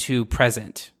way into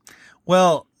present.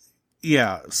 Well,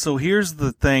 yeah. So here's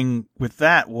the thing with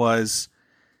that was,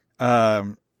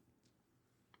 I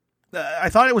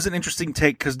thought it was an interesting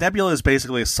take because Nebula is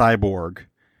basically a cyborg,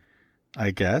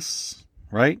 I guess,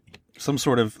 right?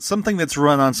 Something that's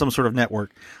run on some sort of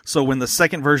network. So when the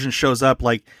second version shows up,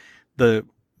 like the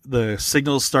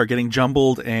signals start getting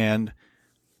jumbled and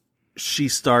she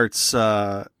starts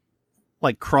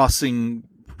like crossing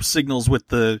signals with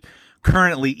the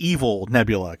currently evil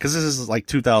Nebula, because this is like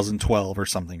 2012 or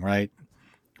something, right?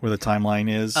 Where the timeline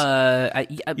is.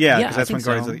 Yeah, because that's when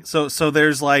Guardians. So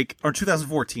there's like, or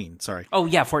 2014. Sorry. Oh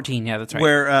yeah, 14. Yeah, that's right.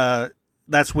 Where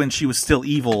that's when she was still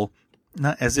evil.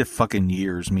 Not as if fucking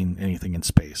years mean anything in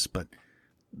space, but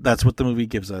that's what the movie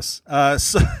gives us.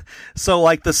 So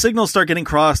like the signals start getting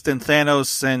crossed, and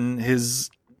Thanos and his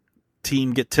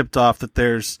team get tipped off that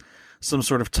there's some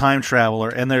sort of time traveler,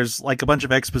 and there's like a bunch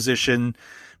of exposition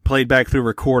played back through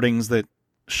recordings that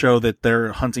show that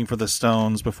they're hunting for the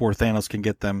stones before Thanos can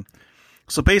get them.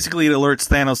 So basically it alerts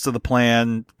Thanos to the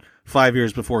plan 5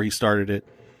 years before he started it.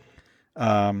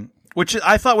 Which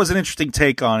I thought was an interesting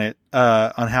take on it,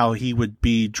 on how he would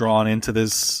be drawn into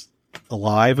this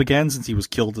alive again since he was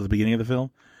killed at the beginning of the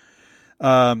film.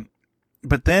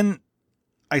 But then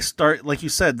like you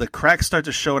said, the cracks start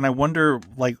to show, and I wonder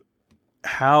like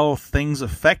how things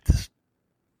affect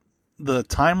the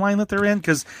timeline that they're in,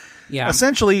 because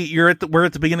essentially we're at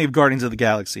the beginning of Guardians of the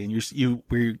Galaxy, and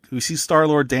we see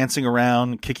Star-Lord dancing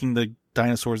around, kicking the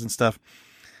dinosaurs and stuff.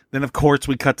 Then of course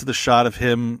we cut to the shot of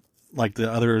him, like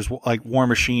the others, like War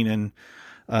Machine and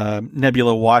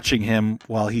Nebula, watching him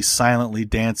while he silently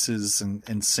dances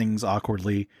and sings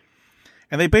awkwardly,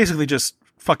 and they basically just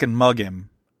fucking mug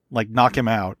him, like knock him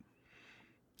out,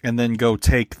 and then go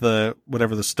take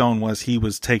whatever the stone was he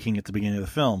was taking at the beginning of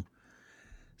the film.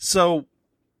 So,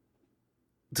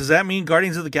 does that mean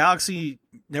Guardians of the Galaxy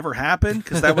never happened?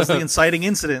 Because that was the inciting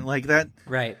incident. Like that,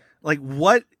 right? Like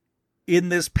what in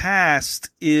this past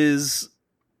is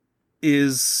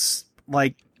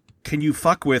like, can you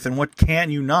fuck with, and what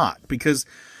can you not? Because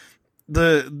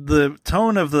the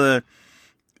tone of the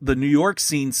New York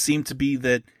scene seemed to be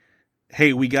that,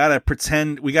 hey, we gotta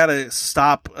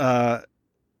stop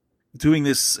doing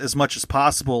this as much as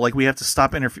possible. Like we have to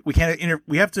stop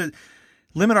we have to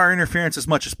limit our interference as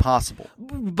much as possible.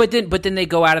 But then they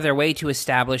go out of their way to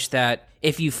establish that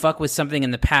if you fuck with something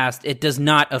in the past, it does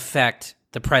not affect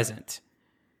the present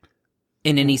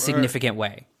in any significant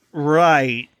way.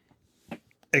 Right.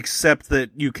 Except that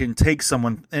you can take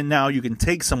someone, and now you can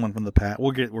take someone from the past.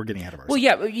 We're getting ahead of ourselves.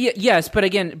 Well, yes, but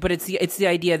again, it's the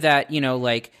idea that, you know,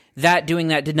 like that doing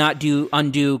that did not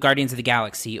undo Guardians of the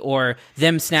Galaxy, or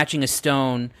them snatching a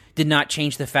stone did not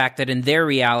change the fact that in their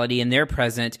reality, in their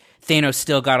present, Thanos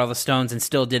still got all the stones and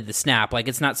still did the snap. Like,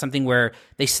 it's not something where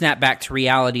they snap back to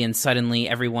reality and suddenly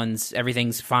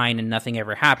everything's fine and nothing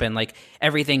ever happened. Like,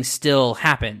 everything still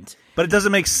happened. But it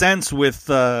doesn't make sense with,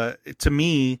 to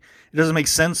me, it doesn't make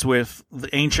sense with the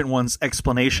Ancient One's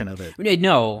explanation of it.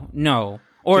 No.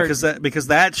 Or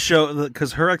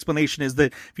because her explanation is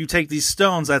that if you take these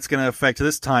stones, that's going to affect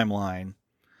this timeline.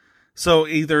 So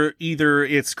either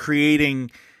it's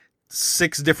creating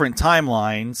 6 different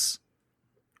timelines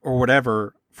or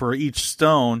whatever for each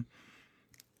stone,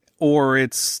 or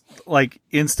it's like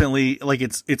instantly like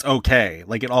it's okay,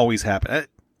 like it always happens.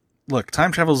 Look,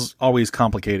 time travel's always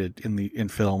complicated in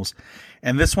films,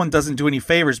 and this one doesn't do any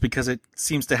favors because it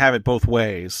seems to have it both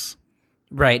ways.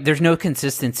 Right. There's no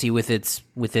consistency with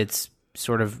its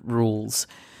sort of rules.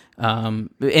 And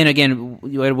again,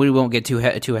 we won't get too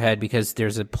ahead because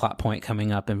there's a plot point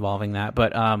coming up involving that.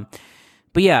 But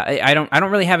yeah, I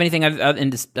don't really have anything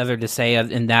other to say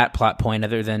in that plot point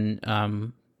other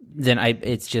than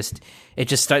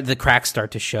the cracks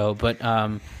start to show.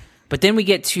 But then we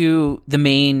get to the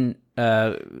main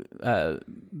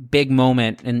big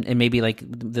moment, and maybe like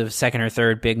the second or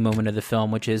third big moment of the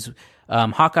film, which is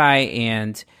Hawkeye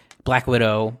and Black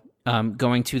Widow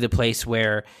going to the place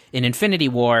where in Infinity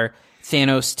War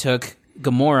Thanos took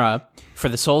Gamora for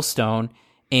the Soul Stone,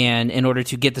 and in order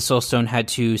to get the Soul Stone had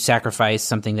to sacrifice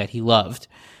something that he loved.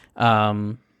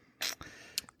 And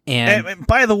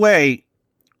by the way,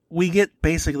 we get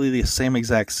basically the same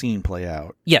exact scene play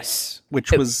out. Yes,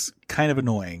 which was kind of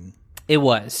annoying. It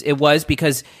was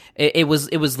because it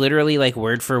was literally like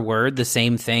word for word the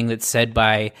same thing that's said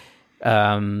by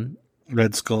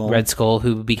Red Skull,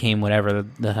 who became whatever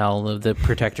the hell the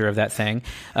protector of that thing,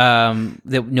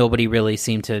 that nobody really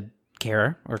seemed to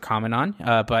care or comment on.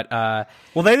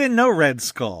 Well, they didn't know Red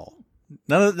Skull.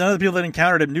 None of the people that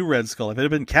encountered him knew Red Skull. If it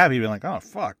had been Cap, he'd been like, "Oh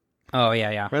fuck." Oh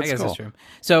yeah. Red I guess Skull. that's true.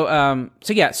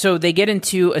 So they get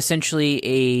into essentially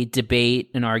a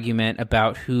debate, an argument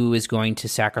about who is going to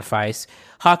sacrifice.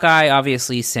 Hawkeye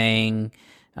obviously saying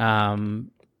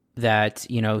that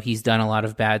he's done a lot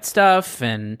of bad stuff,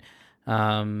 and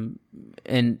Black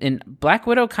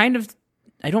Widow kind of,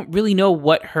 I don't really know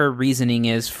what her reasoning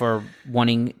is for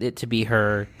wanting it to be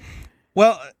her.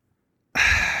 Well,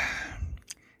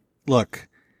 look,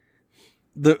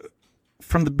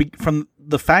 from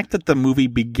the fact that the movie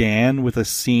began with a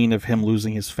scene of him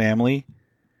losing his family,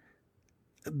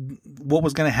 what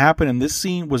was going to happen in this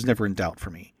scene was never in doubt for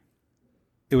me.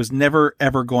 It was never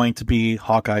ever going to be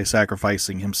Hawkeye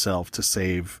sacrificing himself to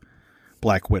save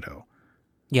Black Widow.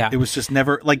 Yeah, it was just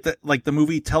never like the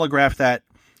movie telegraphed that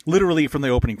literally from the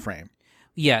opening frame.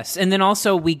 Yes, and then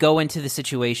also we go into the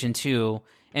situation too.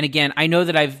 And again, I know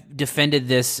that I've defended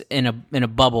this in a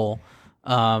bubble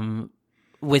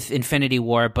with Infinity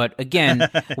War, but again,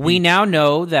 we now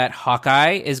know that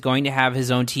Hawkeye is going to have his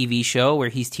own TV show where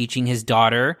he's teaching his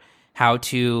daughter how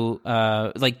to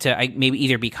maybe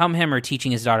either become him or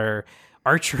teaching his daughter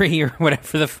archery or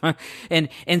whatever the fuck. And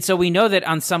so we know that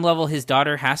on some level his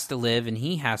daughter has to live and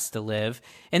he has to live.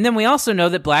 And then we also know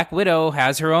that Black Widow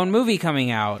has her own movie coming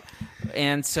out.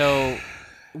 And so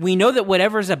we know that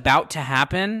whatever's about to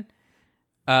happen,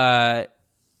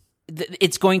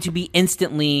 it's going to be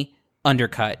instantly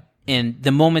undercut, and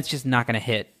the moment's just not going to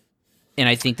hit. And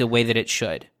I think the way that it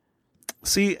should.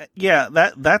 See, yeah,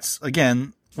 that's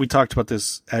again, we talked about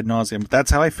this ad nauseum, but that's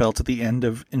how I felt at the end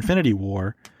of Infinity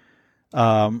War,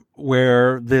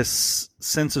 where this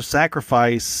sense of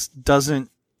sacrifice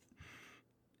doesn't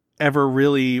ever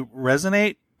really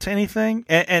resonate to anything.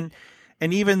 And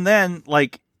even then,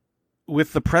 like,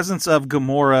 with the presence of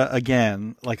Gamora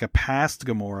again, like a past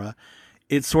Gamora,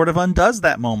 it sort of undoes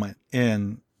that moment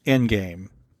in Engame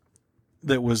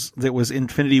that was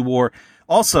Infinity War.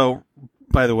 Also,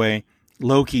 by the way,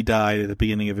 Loki died at the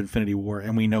beginning of Infinity War,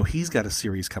 and we know he's got a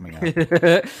series coming out.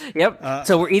 Yep.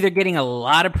 So we're either getting a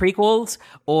lot of prequels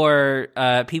or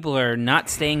people are not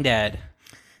staying dead.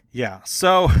 Yeah.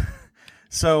 So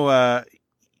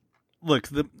look,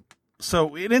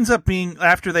 so it ends up being,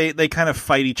 after they kind of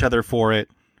fight each other for it,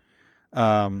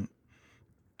 it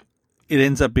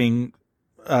ends up being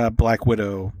Black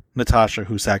Widow, Natasha,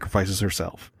 who sacrifices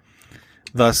herself,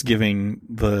 thus giving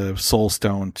the Soul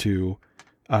Stone to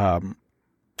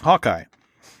Hawkeye.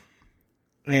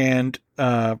 And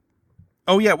I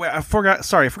forgot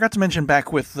to mention,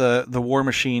 back with the War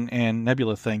Machine and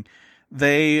Nebula thing,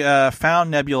 they found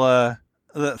Nebula.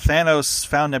 Thanos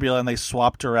found Nebula and they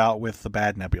swapped her out with the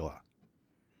bad Nebula.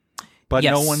 But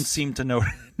yes. No one seemed to know.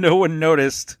 No one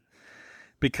noticed,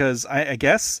 because I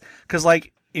guess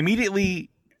like immediately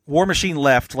War Machine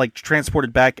left, like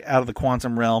transported back out of the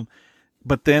quantum realm,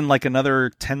 but then like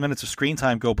another 10 minutes of screen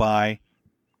time go by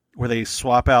where they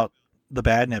swap out the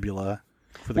bad Nebula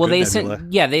for the good Nebula.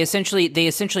 They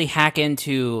essentially hack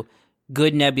into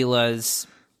good Nebula's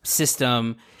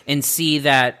system and see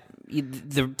that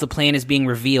the plan is being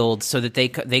revealed, so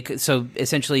that so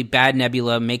essentially bad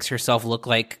Nebula makes herself look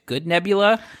like good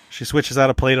Nebula. She switches out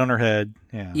a plate on her head.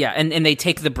 Yeah, and they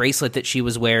take the bracelet that she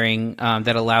was wearing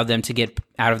that allowed them to get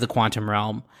out of the quantum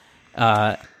realm.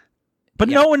 But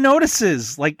no one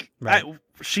notices. Like, Right.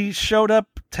 she showed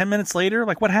up 10 minutes later.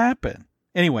 Like, what happened?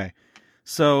 Anyway,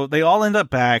 so they all end up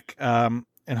back, and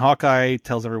Hawkeye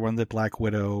tells everyone that Black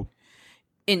Widow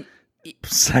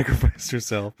sacrificed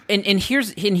herself. And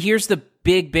here's the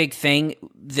big thing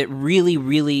that really,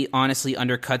 really honestly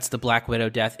undercuts the Black Widow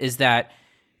death is that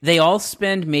they all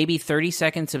spend maybe 30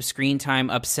 seconds of screen time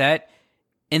upset,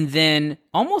 and then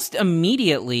almost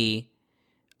immediately,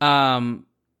 Thanos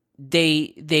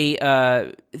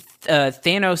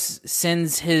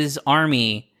sends his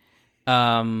army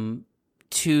to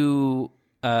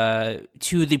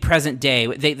the present day.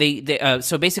 They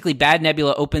so basically Bad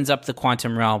Nebula opens up the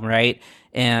quantum realm, right?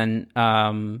 And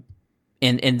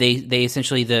they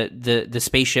essentially the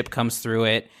spaceship comes through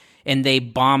it and they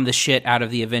bomb the shit out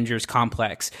of the Avengers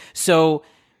complex. So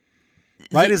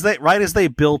right as they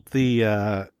built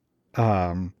their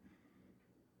own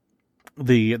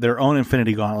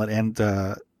Infinity Gauntlet, and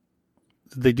did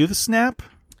they do the snap?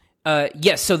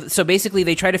 Yes. So basically,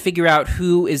 they try to figure out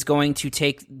who is going to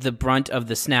take the brunt of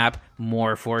the snap.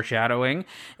 More foreshadowing,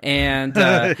 and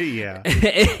yeah,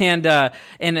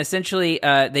 and essentially,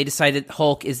 they decide that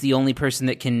Hulk is the only person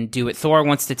that can do it. Thor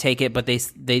wants to take it, but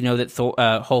they know that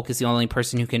Hulk is the only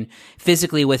person who can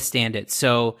physically withstand it.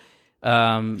 So,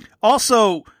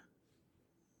 also,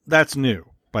 that's new,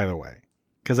 by the way,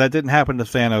 because that didn't happen to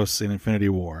Thanos in Infinity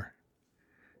War.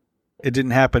 It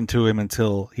didn't happen to him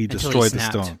until he destroyed the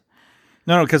stone.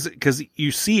 No, because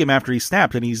you see him after he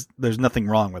snapped, and there's nothing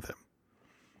wrong with him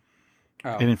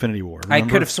in Infinity War. Remember? I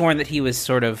could have sworn that he was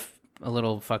sort of a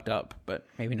little fucked up, but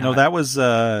maybe not. No, that was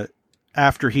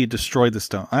after he destroyed the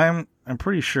stone. I'm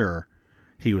pretty sure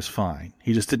he was fine.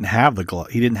 He just didn't have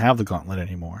he didn't have the gauntlet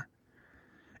anymore.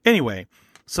 Anyway,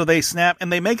 so they snap,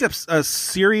 and they make a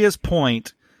serious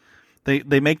point.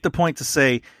 They make the point to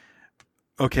say,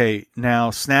 okay, now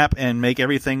snap and make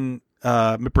everything,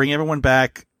 bring everyone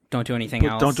back. Don't do anything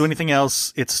else. Don't do anything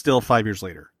else. It's still 5 years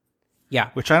later. Yeah.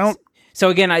 Which I don't. So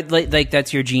again, I like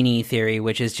that's your genie theory,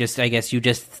 which is just, I guess you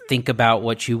just think about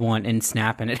what you want and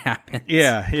snap and it happens.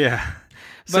 Yeah.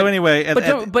 So anyway.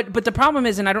 But the problem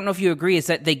is, and I don't know if you agree, is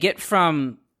that they get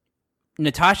from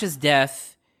Natasha's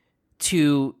death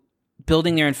to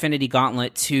building their Infinity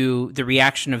Gauntlet to the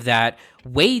reaction of that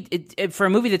for a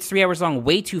movie that's 3 hours long,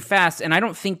 way too fast. And I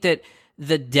don't think that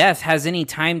the death has any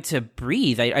time to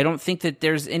breathe. I don't think that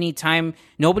there's any time.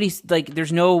 Nobody's like,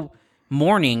 there's no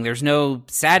mourning, there's no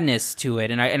sadness to it.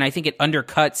 And I think it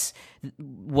undercuts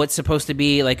what's supposed to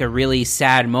be like a really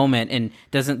sad moment and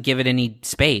doesn't give it any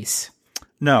space.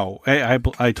 No, I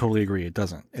totally agree. It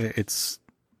doesn't. It's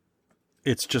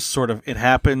just sort of, it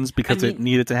happens because it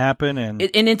needed to happen. And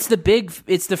it's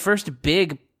the first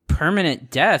big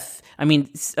permanent death. I mean,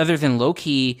 other than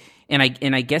Loki and I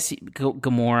guess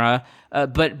Gamora,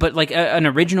 but like an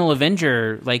original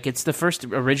Avenger, like it's the first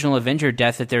original Avenger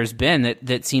death that there's been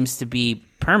that seems to be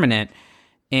permanent.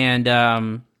 And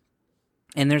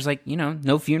there's like,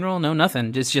 no funeral, no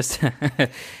nothing. It's just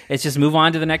move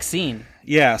on to the next scene.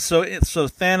 Yeah. So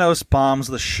Thanos bombs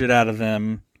the shit out of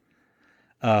them.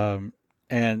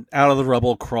 And out of the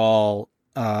rubble crawl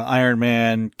Iron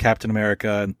Man, Captain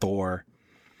America, and Thor.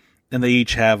 And they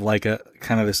each have like a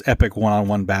kind of this epic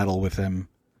one-on-one battle with him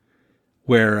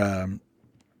where a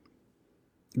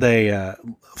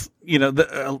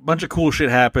bunch of cool shit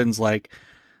happens. Like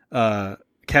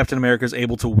Captain America is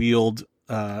able to wield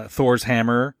Thor's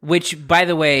hammer. Which, by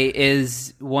the way,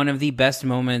 is one of the best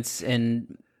moments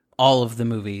in all of the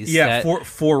movies. Yeah,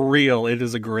 for real. It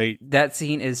is a great... That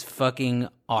scene is fucking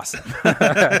awesome.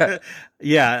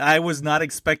 Yeah, I was not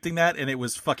expecting that, and it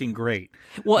was fucking great.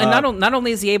 Well, and not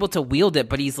only is he able to wield it,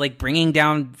 but he's like bringing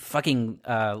down fucking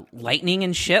lightning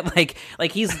and shit. Like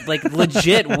he's like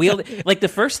legit wield. Like the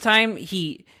first time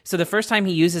he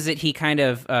uses it, he kind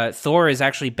of Thor is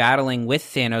actually battling with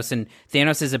Thanos, and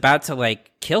Thanos is about to like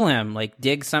kill him, like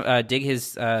dig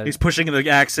his. He's pushing the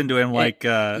axe into him, like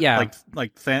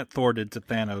Thor did to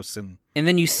Thanos, and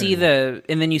then you see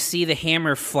the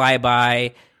hammer fly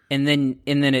by. And then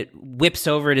it whips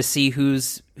over to see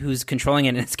who's controlling it,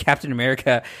 and it's Captain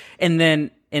America. And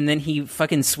then he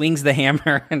fucking swings the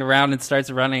hammer and around and starts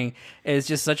running. It's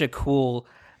just such a cool.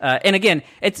 And again,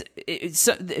 it's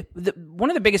one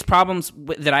of the biggest problems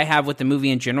that I have with the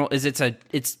movie in general is it's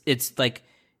like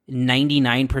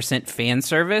 99% fan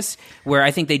service, where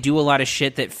I think they do a lot of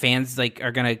shit that fans like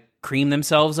are gonna cream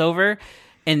themselves over.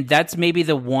 And that's maybe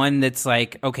the one that's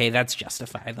like, okay, that's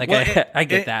justified. Like, I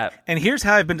get that. And here's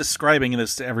how I've been describing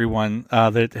this to everyone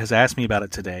that has asked me about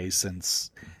it today, since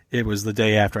it was the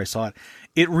day after I saw it.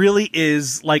 It really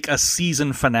is like a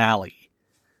season finale.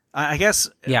 I guess,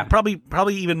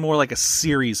 probably even more like a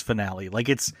series finale. Like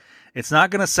it's not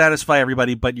going to satisfy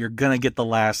everybody, but you're going to get the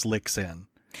last licks in.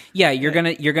 Yeah, you're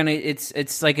gonna.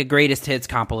 It's like a greatest hits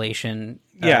compilation.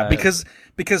 Yeah, because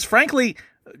frankly,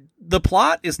 the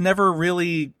plot is never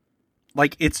really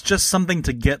like, it's just something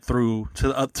to get through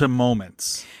to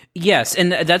moments. Yes,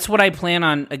 and that's what I plan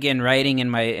on again writing in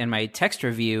my text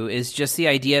review, is just the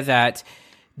idea that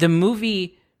the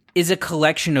movie is a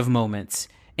collection of moments.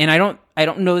 And I don't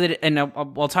know that, and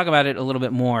I'll talk about it a little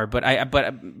bit more. But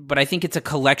I think it's a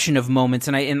collection of moments,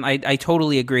 and I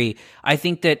totally agree. I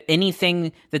think that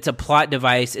anything that's a plot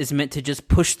device is meant to just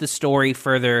push the story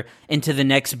further into the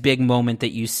next big moment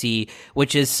that you see,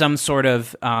 which is some sort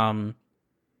of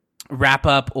wrap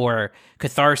up or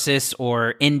catharsis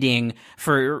or ending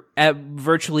for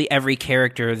virtually every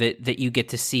character that you get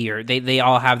to see, or they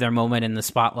all have their moment in the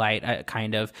spotlight,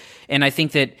 kind of. And I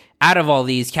think that out of all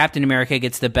these, Captain America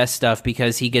gets the best stuff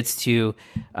because he gets to,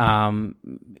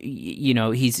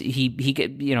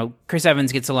 Chris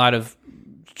Evans gets a lot of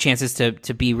chances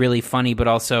to be really funny, but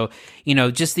also,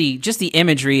 just the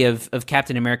imagery of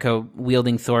Captain America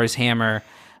wielding Thor's hammer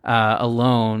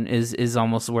alone is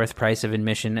almost worth price of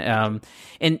admission.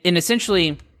 And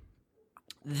essentially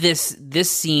this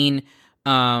scene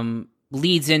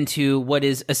leads into what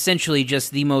is essentially just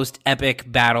the most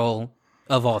epic battle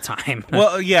of all time.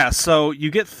 Well, yeah, so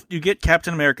you get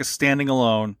Captain America standing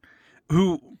alone,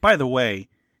 who, by the way,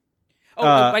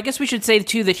 I guess we should say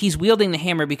too that he's wielding the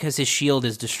hammer because his shield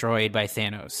is destroyed by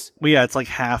Thanos. Well, yeah, it's like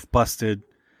half busted.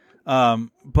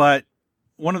 But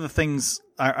one of the things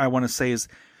I want to say is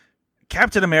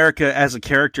Captain America as a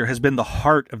character has been the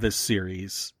heart of this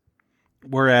series,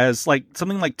 whereas like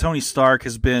something like Tony Stark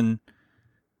has been,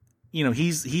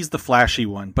 he's the flashy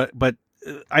one, but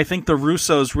I think the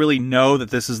Russos really know that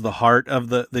this is the heart of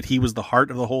that he was the heart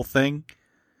of the whole thing,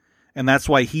 and that's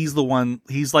why he's the one.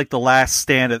 He's like the last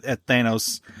stand at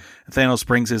Thanos. Thanos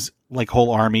brings his like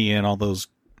whole army in, all those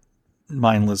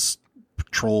mindless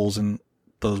trolls and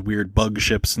those weird bug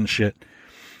ships and shit.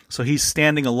 So he's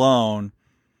standing alone.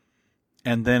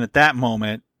 And then at that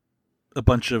moment, a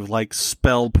bunch of like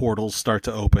spell portals start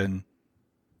to open,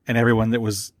 and everyone that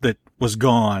was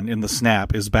gone in the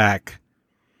snap is back,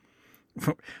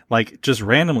 like just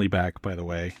randomly back. By the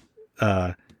way,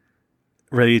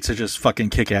 ready to just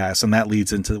fucking kick ass, and that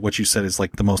leads into what you said is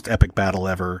like the most epic battle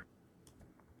ever.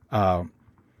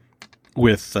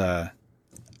 With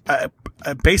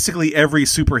basically every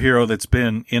superhero that's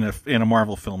been in a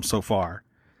Marvel film so far.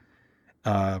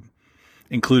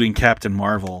 Including Captain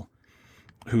Marvel,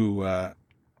 who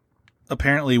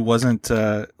apparently wasn't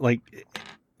had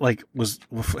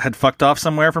fucked off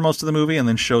somewhere for most of the movie, and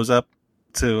then shows up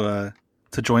to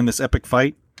join this epic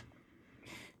fight.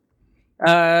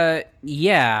 Yeah,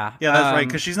 that's right,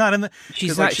 because she's not in the.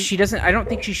 She's not. She doesn't. I don't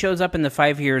think she shows up in the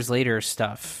 5 years later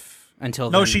stuff until.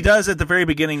 No, then. She does at the very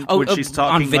beginning when she's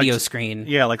talking on video screen.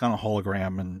 Yeah, like on a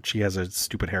hologram, and she has a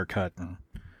stupid haircut and.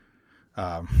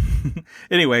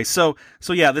 Anyway, so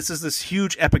yeah, this is this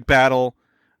huge epic battle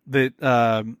that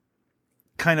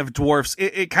kind of dwarfs.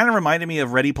 It kind of reminded me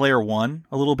of Ready Player One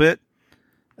a little bit,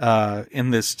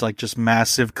 in this like just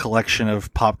massive collection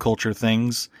of pop culture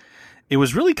things. It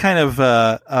was really kind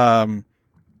of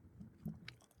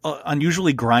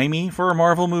unusually grimy for a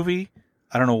Marvel movie.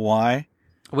 I don't know why.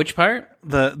 Which part?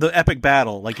 The epic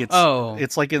battle, like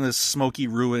it's like in the smoky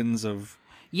ruins of.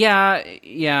 Yeah.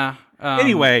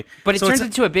 Anyway, but it turns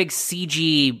into a big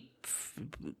CG,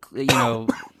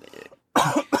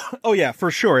 Oh yeah,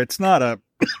 for sure. It's not a.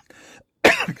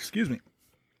 Excuse me.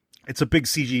 It's a big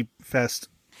CG fest.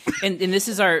 And this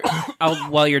is our.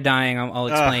 While you're dying, I'll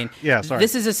explain. Yeah, sorry.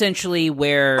 This is essentially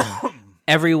where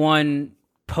everyone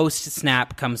post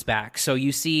snap comes back. So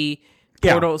you see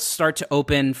portals start to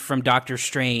open from Doctor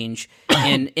Strange,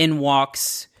 and in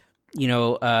walks,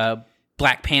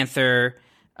 Black Panther.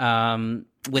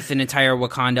 With an entire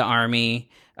Wakanda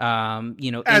army,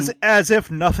 as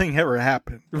if nothing ever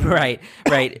happened. Right.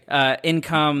 In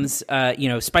comes,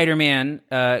 Spider-Man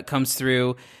comes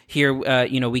through here.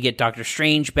 We get Doctor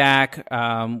Strange back.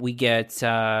 We get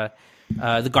the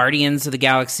Guardians of the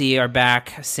Galaxy are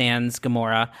back. Sans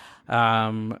Gamora,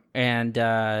 and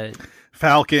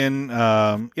Falcon.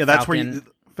 That's where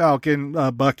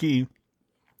Falcon, Bucky.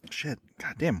 Shit,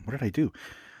 goddamn, what did I do?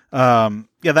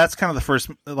 That's kind of the first,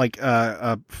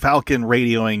 Falcon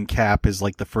radioing Cap is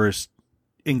like the first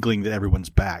inkling that everyone's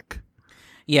back.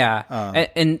 Yeah,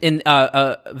 and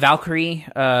Valkyrie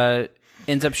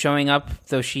ends up showing up,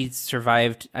 though she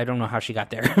survived. I don't know how she got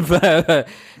there. But,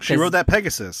 she rode that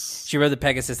Pegasus. She rode the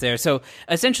Pegasus there. So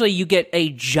essentially you get a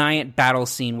giant battle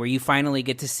scene where you finally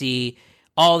get to see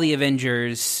all the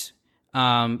Avengers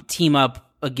team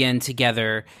up again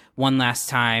together one last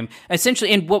time.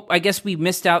 Essentially, and what I guess we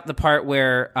missed out the part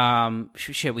where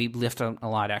we left a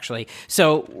lot actually.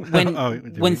 So when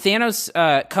when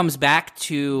Thanos comes back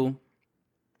to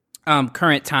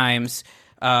current times,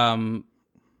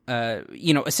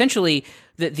 essentially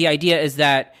the idea is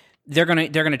that they're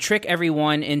gonna trick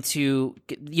everyone into,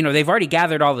 they've already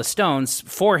gathered all the stones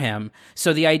for him.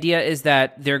 So the idea is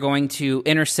that they're going to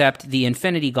intercept the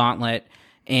Infinity Gauntlet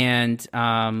and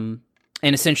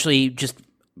essentially just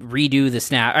redo the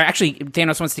snap. Or actually,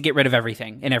 Thanos wants to get rid of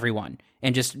everything and everyone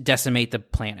and just decimate the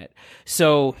planet.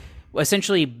 So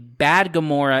essentially, bad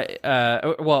Gamora.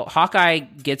 Hawkeye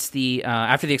gets the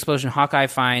after the explosion. Hawkeye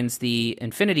finds the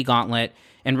Infinity Gauntlet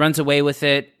and runs away with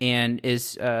it, and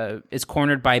is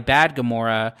cornered by bad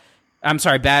Gamora. I'm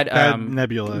sorry, bad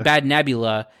Nebula. Bad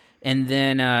Nebula, and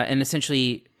then and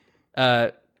essentially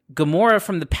Gamora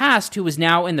from the past, who is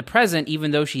now in the present,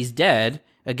 even though she's dead.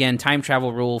 Again, time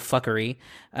travel rule fuckery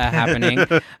happening.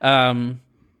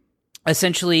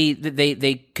 Essentially,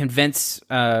 they convince.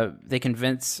 Or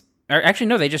actually,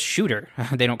 no, they just shoot her.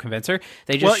 They don't convince her.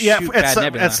 They just shoot Bad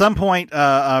Nebula. At some point,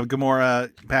 Bad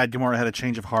Gamora had a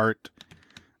change of heart.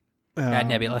 Bad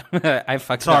Nebula. I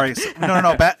fucked sorry.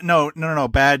 up. No.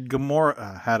 Bad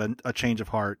Gamora had a change of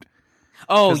heart.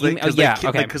 Oh, okay.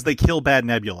 Because they kill Bad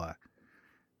Nebula.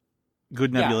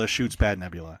 Good Nebula shoots Bad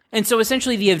Nebula. And so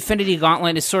essentially the Infinity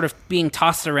Gauntlet is sort of being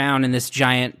tossed around in this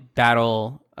giant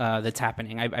battle that's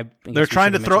happening. They're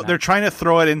trying to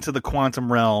throw it into the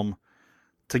quantum realm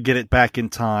to get it back in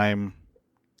time.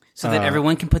 So that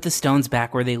everyone can put the stones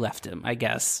back where they left them, I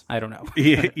guess. I don't know.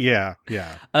 Yeah.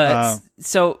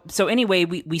 So anyway,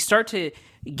 we start to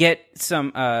get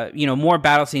some more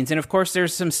battle scenes, and of course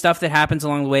there's some stuff that happens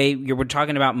along the way. We're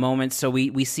talking about moments, so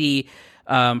we see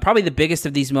probably the biggest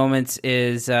of these moments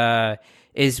is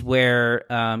where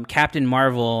Captain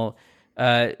Marvel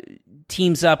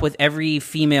teams up with every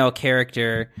female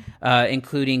character,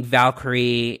 including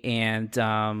Valkyrie and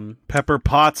Pepper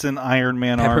Potts in Iron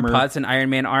Man armor.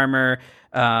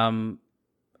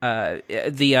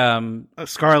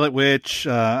 Scarlet Witch.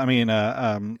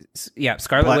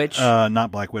 Scarlet Witch.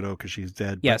 Not Black Widow because she's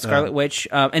dead. Yeah, Scarlet Witch.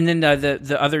 And then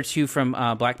the other two from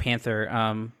Black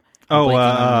Panther.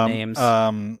 Names.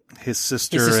 His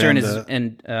sister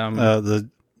and the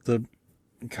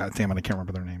God damn it, I can't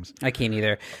remember their names. I can't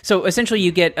either. So essentially,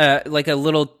 you get like a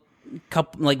little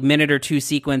couple, like minute or two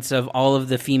sequence of all of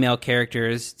the female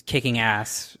characters kicking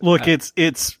ass. Look, it's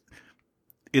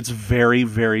very,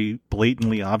 very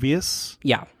blatantly obvious.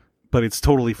 Yeah, but it's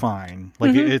totally fine.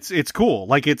 Like it's cool.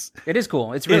 Like it is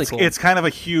cool. It's really cool. It's kind of a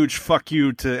huge fuck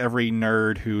you to every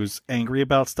nerd who's angry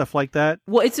about stuff like that.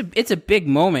 Well, it's a big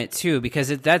moment too, because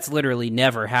that's literally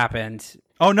never happened.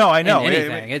 Oh no, I know.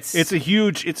 It's a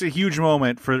huge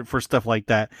moment for stuff like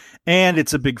that, and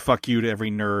it's a big fuck you to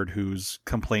every nerd who's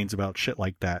complains about shit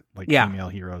like that, like female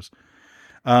heroes.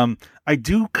 I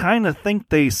do kind of think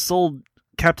they sold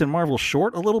Captain Marvel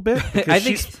short a little bit. I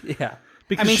think, yeah.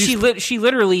 I mean, she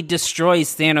literally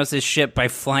destroys Thanos' ship by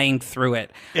flying through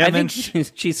it. Yeah, I think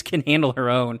she can handle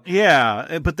her own.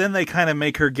 Yeah, but then they kind of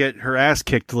make her get her ass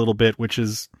kicked a little bit, which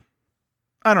is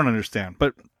I don't understand.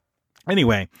 But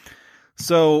anyway.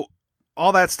 So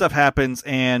all that stuff happens,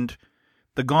 and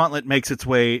the gauntlet makes its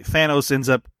way. Thanos ends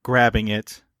up grabbing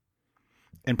it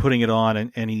and putting it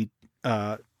on, and he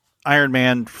Iron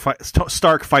Man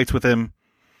Stark fights with him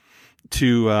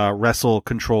to wrestle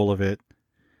control of it,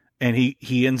 and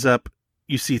he ends up.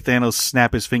 You see Thanos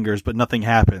snap his fingers, but nothing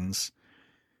happens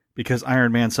because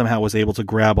Iron Man somehow was able to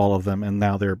grab all of them, and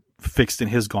now they're fixed in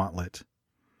his gauntlet,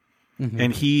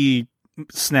 and he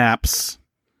snaps,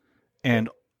 and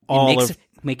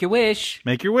make your wish.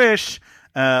 Make your wish.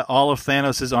 All of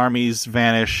Thanos' armies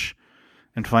vanish,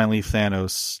 and finally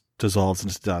Thanos dissolves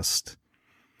into dust.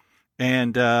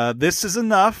 And this is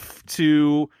enough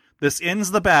to... This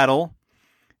ends the battle.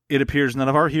 It appears none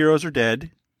of our heroes are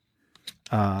dead.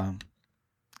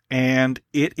 And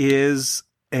it is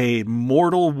a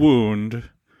mortal wound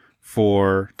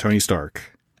for Tony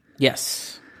Stark.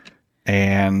 Yes.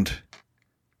 And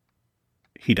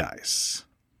he dies.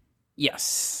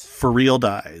 Yes. For real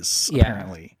dies,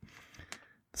 apparently.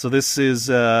 So this is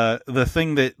the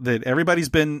thing that everybody's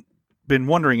been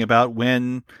wondering about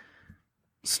when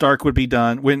Stark would be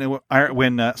done, when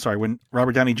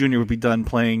Robert Downey Jr. would be done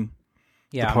playing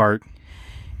the part.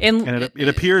 And it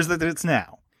appears that it's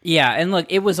now. Yeah, and look,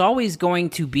 it was always going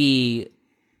to be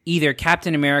either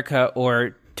Captain America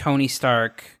or Tony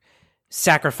Stark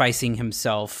sacrificing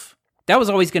himself. That was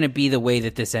always going to be the way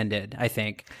that this ended, I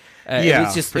think. It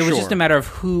was just a matter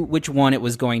of which one it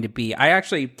was going to be. I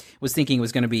actually was thinking it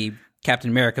was going to be Captain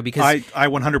America because I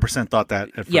 100% thought that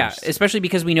at first. Yeah, especially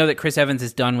because we know that Chris Evans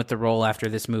is done with the role after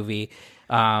this movie,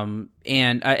 and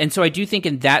so I do think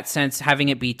in that sense having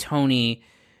it be Tony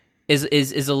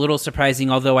is a little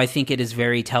surprising. Although I think it is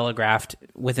very telegraphed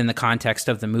within the context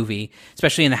of the movie,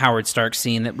 especially in the Howard Stark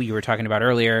scene that we were talking about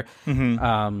earlier.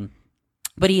 Mm-hmm.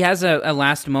 But he has a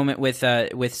last moment with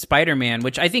Spider-Man,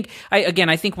 which I think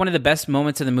one of the best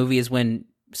moments of the movie is when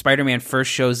Spider-Man first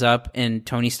shows up and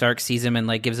Tony Stark sees him and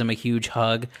like gives him a huge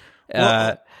hug.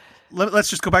 Let's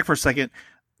just go back for a second.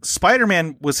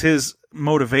 Spider-Man was his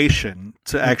motivation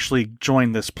to actually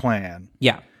join this plan.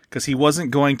 Yeah. Because he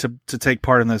wasn't going to take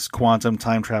part in this quantum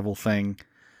time travel thing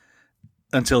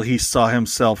until he saw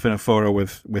himself in a photo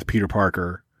with Peter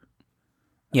Parker.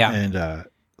 Yeah. And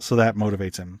so that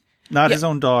motivates him. Not his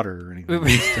own daughter or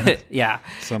anything. Yeah.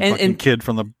 Some fucking kid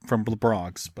from the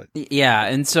Bronx, but yeah,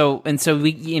 and so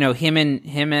we, him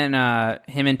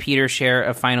and Peter share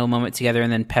a final moment together,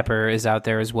 and then Pepper is out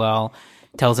there as well,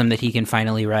 tells him that he can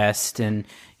finally rest, and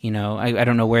I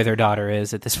don't know where their daughter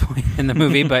is at this point in the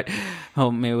movie, but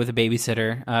maybe with a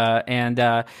babysitter, and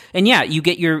yeah, you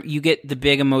get the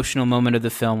big emotional moment of the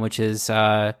film, which is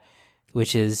Tony's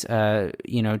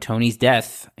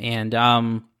death,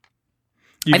 and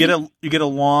You get a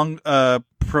long,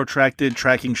 protracted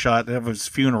tracking shot of his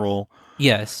funeral.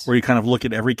 Yes, where you kind of look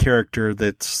at every character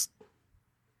that's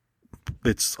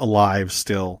alive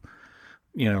still,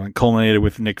 and culminated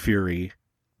with Nick Fury.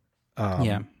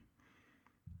 Yeah,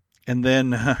 and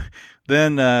then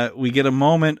we get a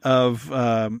moment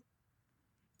of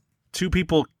two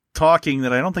people talking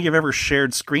that I don't think have ever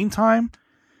shared screen time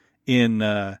in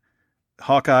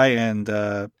Hawkeye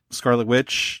and Scarlet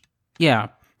Witch. Yeah.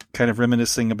 Kind of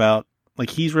reminiscing about,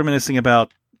 he's reminiscing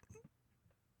about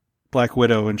Black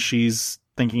Widow and she's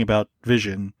thinking about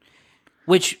Vision.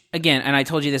 Which, again, and I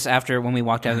told you this after when we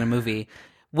walked out of the movie,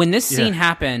 when this scene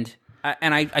happened,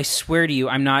 and I swear to you,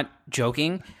 I'm not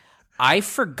joking, I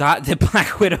forgot that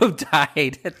Black Widow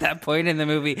died at that point in the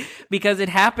movie because it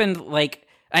happened like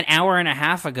an hour and a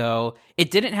half ago. It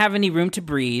didn't have any room to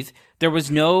breathe. There was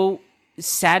no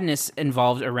sadness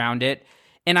involved around it.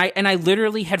 And I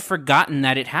literally had forgotten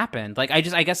that it happened. Like I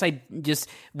guess I just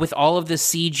with all of the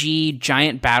CG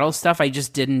giant battle stuff, I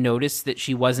just didn't notice that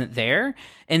she wasn't there.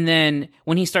 And then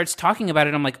when he starts talking about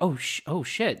it, I'm like, oh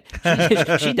shit,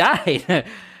 she died.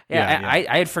 I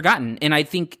had forgotten. And I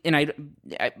think, I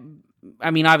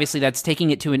mean, obviously that's taking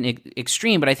it to an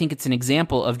extreme, but I think it's an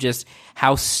example of just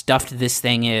how stuffed this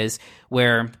thing is,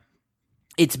 where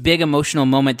its big emotional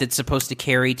moment that's supposed to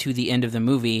carry to the end of the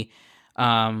movie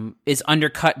is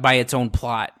undercut by its own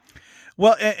plot.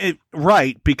 Well,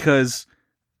 right, because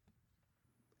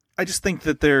I just think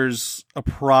that there's a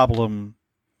problem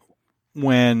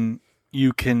when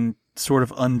you can sort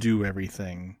of undo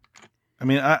everything. I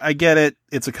mean, I get it;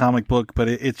 it's a comic book, but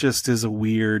it just is a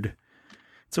weird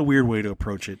way to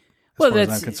approach it. As far as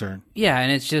I'm concerned. Yeah,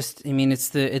 and it's just, I mean,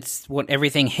 it's what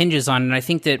everything hinges on, and I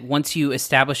think that once you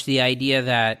establish the idea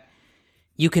that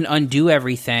you can undo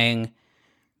everything.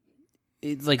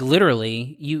 Like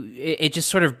literally, it just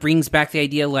sort of brings back the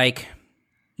idea, like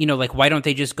why don't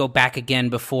they just go back again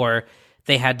before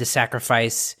they had to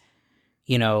sacrifice,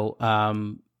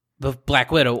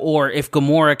 Black Widow? Or if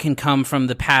Gamora can come from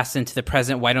the past into the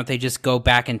present, why don't they just go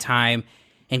back in time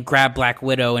and grab Black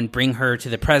Widow and bring her to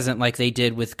the present like they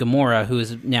did with Gamora, who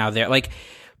is now there? Like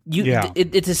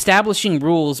it's establishing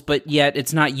rules, but yet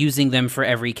it's not using them for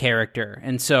every character,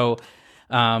 and so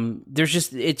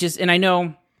and I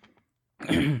know.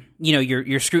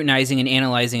 You're scrutinizing and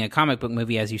analyzing a comic book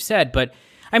movie, as you said, but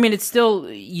I mean, it's still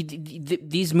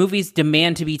these movies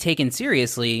demand to be taken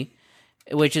seriously,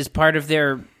 which is part of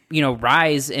their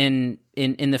rise in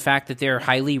the fact that they're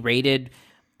highly rated,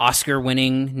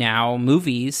 Oscar-winning now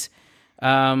movies.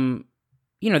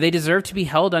 They deserve to be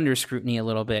held under scrutiny a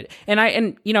little bit,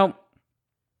 and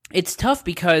it's tough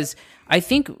because I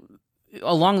think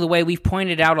along the way we've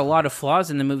pointed out a lot of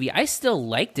flaws in the movie. I still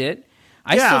liked it.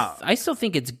 I still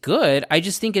think it's good. I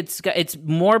just think it's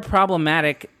more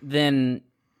problematic than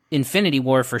Infinity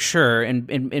War for sure,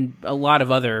 and a lot of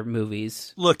other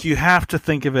movies. Look, you have to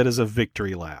think of it as a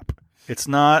victory lap. It's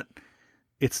not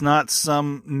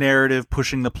some narrative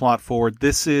pushing the plot forward.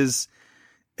 This is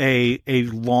a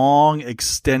long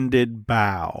extended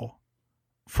bow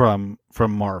from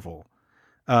Marvel,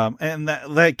 and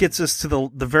that gets us to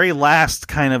the very last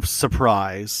kind of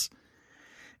surprise.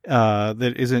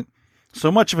 that isn't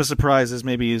so much of a surprise as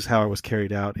maybe is how it was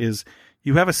carried out, is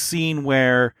you have a scene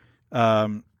where,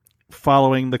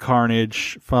 following the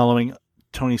carnage, following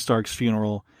Tony Stark's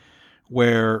funeral,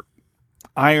 where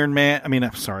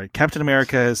Captain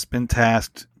America has been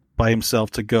tasked by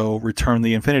himself to go return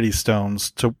the Infinity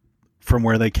Stones from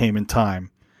where they came in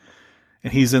time.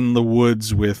 And he's in the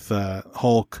woods with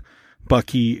Hulk,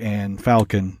 Bucky, and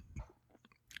Falcon.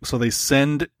 So they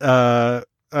send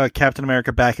Captain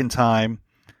America back in time,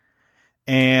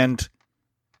 and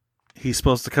he's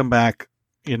supposed to come back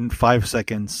in 5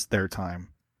 seconds their time.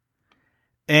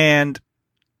 And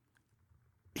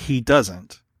he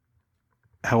doesn't.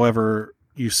 However,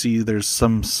 you see there's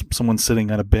someone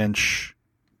sitting on a bench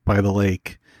by the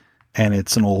lake, and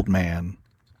it's an old man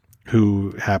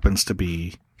who happens to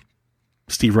be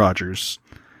Steve Rogers,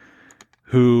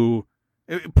 who,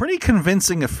 pretty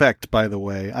convincing effect, by the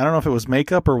way. I don't know if it was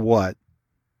makeup or what,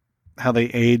 how they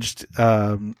aged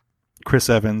Chris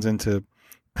Evans into,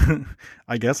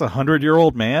 I guess,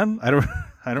 100-year-old man. I don't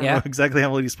know exactly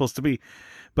how old he's supposed to be,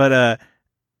 but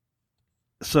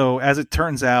so as it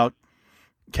turns out,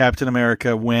 Captain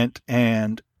America went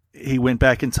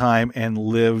back in time and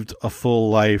lived a full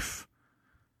life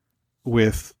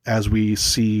with, as we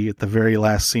see at the very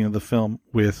last scene of the film,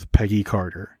 with Peggy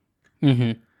Carter.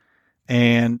 Mm-hmm.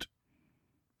 And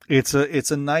it's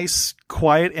a nice,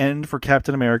 quiet end for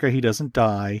Captain America. He doesn't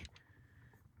die,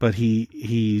 but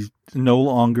he's no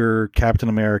longer Captain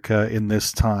America in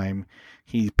this time.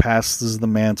 He passes the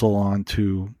mantle on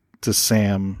to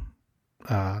Sam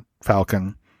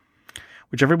Falcon,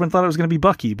 which everyone thought it was going to be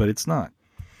Bucky, but it's not.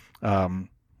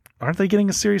 Aren't they getting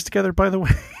a series together, by the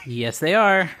way? Yes, they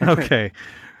are. Okay,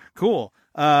 cool.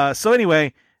 So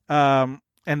anyway, and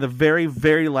the very,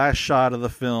 very last shot of the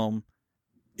film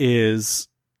is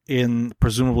in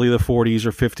presumably the 40s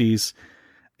or 50s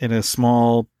in a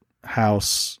small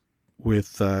house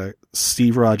with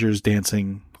Steve Rogers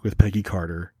dancing with Peggy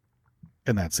Carter.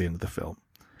 And that's the end of the film.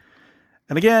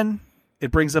 And again,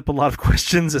 it brings up a lot of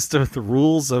questions as to the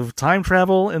rules of time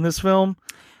travel in this film.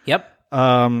 Yep.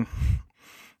 There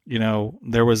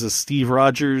was a Steve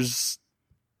Rogers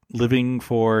living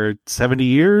for 70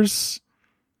 years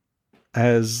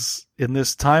as in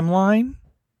this timeline,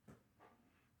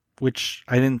 which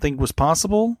I didn't think was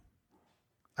possible.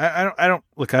 I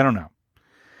don't know.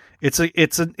 It's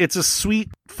a sweet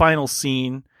final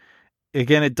scene.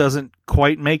 Again, it doesn't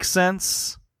quite make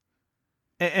sense.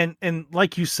 And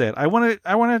like you said, I want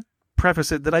to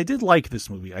preface it that I did like this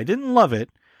movie. I didn't love it.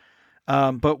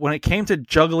 But when it came to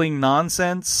juggling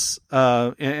nonsense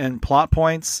and plot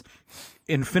points,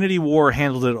 Infinity War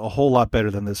handled it a whole lot better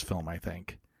than this film, I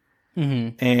think.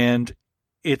 Mm-hmm. And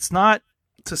it's not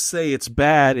to say it's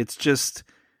bad. It's just,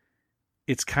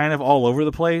 it's kind of all over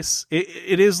the place.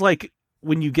 It is like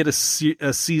when you get a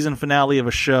season finale of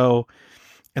a show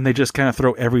and they just kind of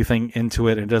throw everything into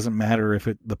it. It doesn't matter if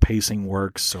the pacing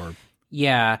works or...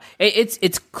 Yeah, it's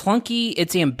clunky,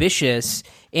 it's ambitious,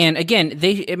 and again,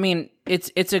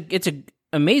 it's a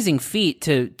amazing feat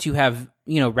to have,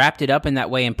 wrapped it up in that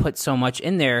way and put so much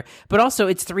in there. But also,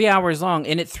 it's 3 hours long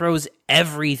and it throws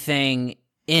everything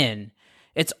in.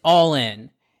 It's all in,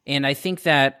 and I think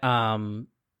that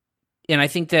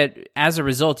as a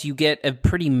result, you get a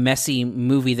pretty messy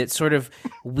movie that sort of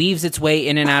weaves its way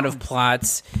in and out of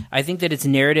plots. I think that its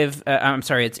narrative,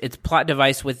 its plot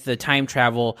device with the time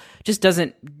travel just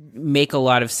doesn't make a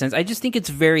lot of sense. I just think it's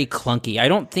very clunky. I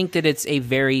don't think that it's a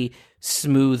very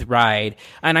smooth ride.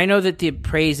 And I know that the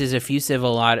praise is effusive a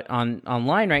lot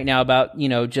online right now about,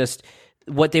 just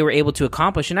what they were able to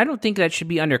accomplish. And I don't think that should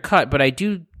be undercut, but I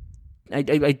do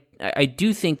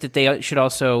think that they should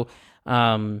also,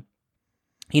 have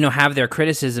their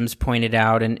criticisms pointed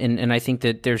out, and I think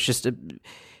that there's just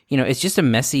it's a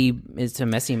messy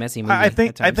movie. I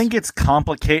think it's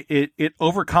complicated. It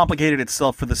overcomplicated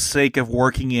itself for the sake of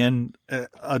working in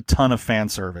a ton of fan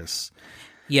service.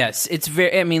 Yes, it's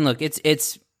very. I mean, look,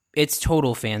 it's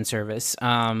total fan service.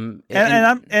 And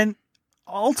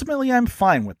ultimately I'm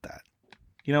fine with that.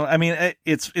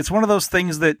 It's one of those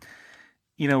things that,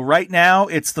 right now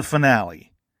it's the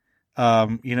finale.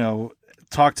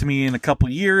 Talk to me in a couple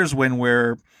years when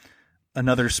we're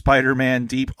another Spider-Man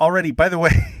deep already. By the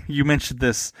way, you mentioned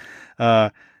this.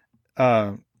 So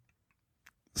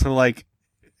like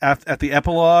at the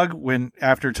epilogue,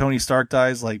 after Tony Stark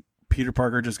dies, like Peter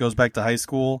Parker just goes back to high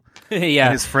school. Yeah.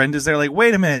 And his friend is there like,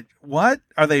 wait a minute, what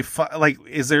are they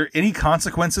is there any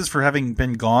consequences for having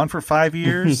been gone for 5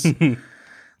 years?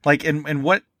 Like, and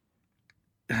what,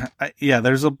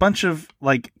 there's a bunch of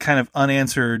like kind of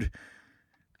unanswered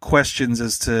questions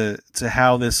as to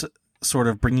how this sort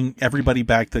of bringing everybody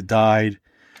back that died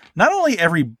not only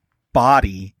every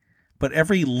body, but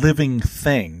every living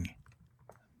thing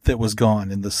that was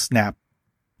gone in the snap.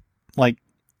 Like,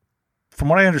 from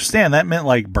what I understand, that meant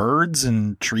like birds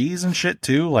and trees and shit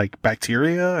too, like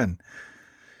bacteria. And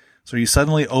so are you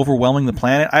suddenly overwhelming the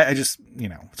planet? I just,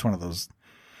 it's one of those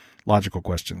logical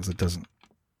questions that doesn't,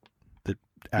 that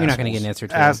you're not going to get an answer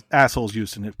to. Assholes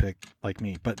used to nitpick like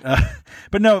me. But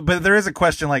there is a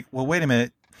question like, well, wait a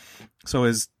minute. So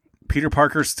is Peter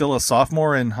Parker still a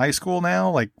sophomore in high school now?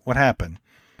 Like, what happened?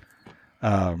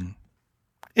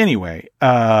 Anyway,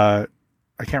 I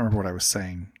can't remember what I was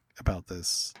saying about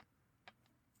this,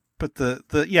 but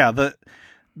the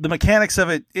mechanics of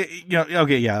it,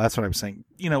 okay, yeah, that's what I was saying.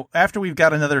 After we've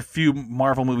got another few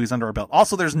Marvel movies under our belt.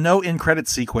 Also, there's no end credit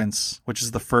sequence, which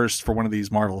is the first for one of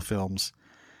these Marvel films.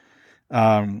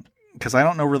 Because I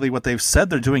don't know really what they've said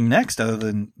they're doing next, other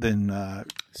than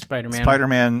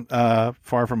Spider-Man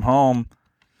Far From Home.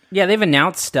 Yeah, they've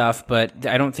announced stuff, but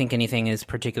I don't think anything is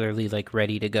particularly like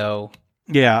ready to go.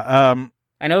 Yeah,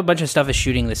 I know a bunch of stuff is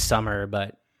shooting this summer,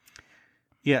 but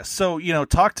yeah. So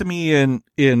talk to me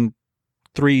in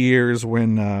 3 years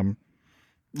when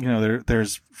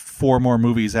there's 4 more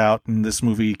movies out, and this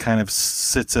movie kind of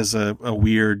sits as a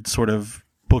weird sort of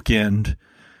bookend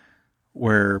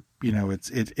where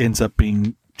it ends up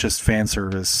being just fan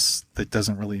service that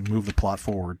doesn't really move the plot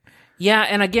forward. Yeah,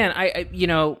 and again, I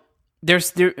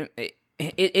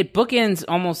it bookends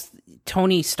almost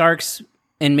Tony Stark's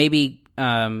and maybe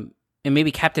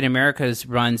Captain America's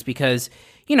runs, because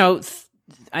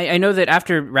I know that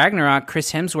after Ragnarok,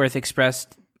 Chris Hemsworth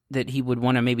expressed that he would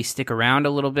want to maybe stick around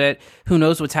a little bit. Who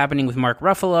knows what's happening with Mark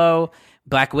Ruffalo?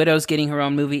 Black Widow's getting her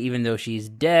own movie, even though she's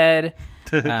dead.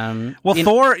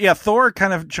 Thor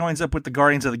kind of joins up with the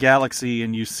Guardians of the Galaxy,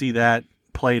 and you see that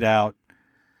played out,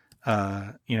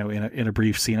 in a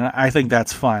brief scene. And I think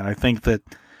that's fine. I think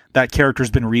that character's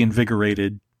been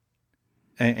reinvigorated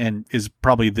and is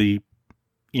probably the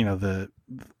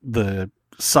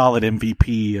solid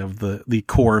MVP of the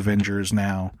core Avengers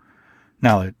now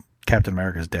that Captain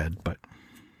America's dead. But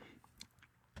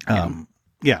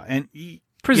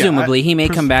presumably he may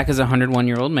come back as a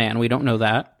 101-year-old man. We don't know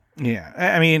that. Yeah,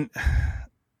 I mean,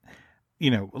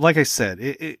 like I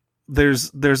said,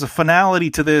 there's a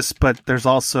finality to this, but there's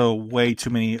also way too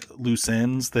many loose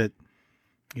ends that,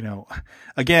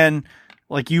 again,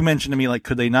 like you mentioned to me, like,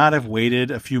 could they not have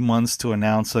waited a few months to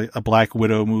announce a Black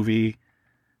Widow movie,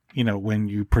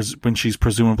 when she's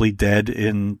presumably dead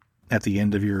at the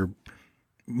end of your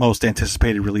most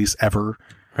anticipated release ever?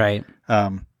 Right.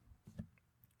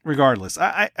 Regardless,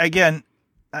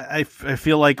 I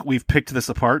feel like we've picked this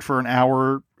apart for an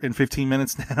hour and 15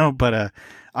 minutes now, but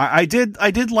I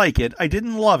did like it. I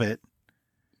didn't love it,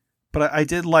 but I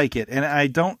did like it, and I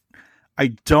don't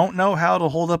know how it'll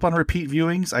hold up on repeat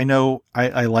viewings. I know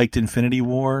I liked Infinity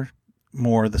War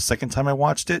more the second time I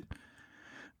watched it,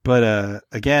 but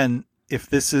again, if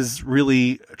this is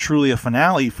really truly a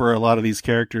finale for a lot of these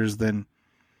characters, then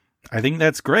I think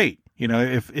that's great.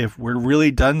 If we're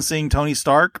really done seeing Tony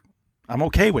Stark, I'm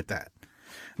okay with that.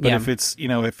 But if it's,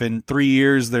 if in 3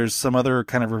 years there's some other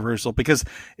kind of reversal, because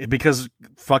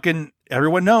fucking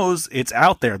everyone knows it's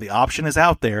out there. The option is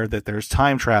out there that there's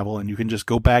time travel and you can just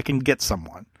go back and get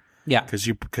someone. Yeah. Because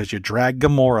you drag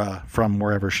Gamora from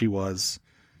wherever she was.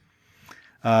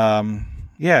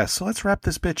 Yeah. So let's wrap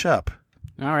this bitch up.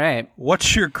 All right.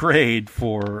 What's your grade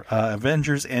for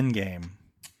Avengers Endgame?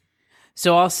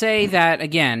 So I'll say that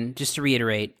again, just to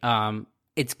reiterate,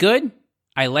 it's good.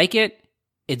 I like it.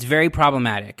 It's very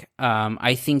problematic.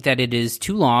 I think that it is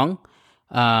too long.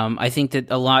 I think that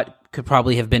a lot could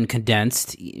probably have been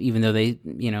condensed, even though they,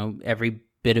 every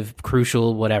bit of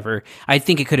crucial whatever. I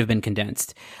think it could have been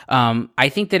condensed. I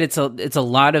think that it's a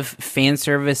lot of fan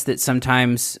service that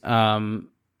sometimes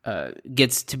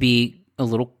gets to be a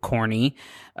little corny.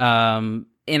 And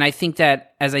I think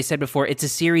that, as I said before, it's a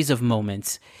series of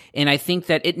moments. And I think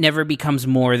that it never becomes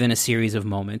more than a series of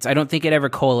moments. I don't think it ever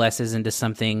coalesces into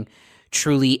something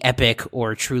truly epic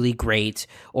or truly great,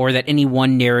 or that any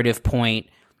one narrative point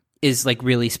is like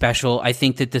really special. I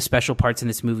think that the special parts in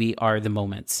this movie are the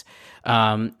moments.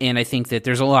 And I think that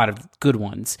there's a lot of good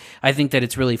ones. I think that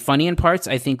it's really funny in parts.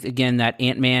 I think, again, that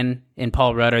Ant-Man and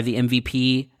Paul Rudd are the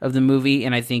MVP of the movie.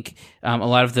 And I think a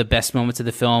lot of the best moments of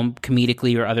the film,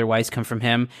 comedically or otherwise, come from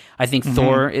him. I think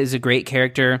Thor is a great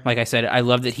character. Like I said, I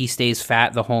love that he stays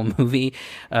fat the whole movie.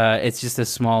 It's just a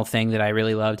small thing that I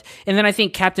really loved. And then I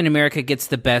think Captain America gets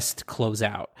the best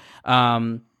closeout.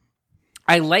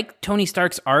 I like Tony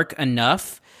Stark's arc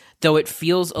enough, though it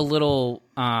feels a little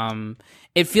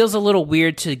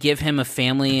weird to give him a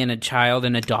family and a child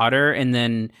and a daughter, and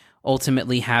then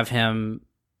ultimately have him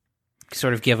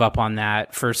sort of give up on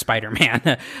that for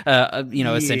Spider-Man.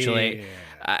 Essentially.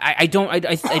 I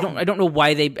don't know why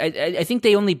I think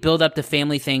they only build up the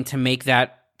family thing to make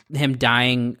that him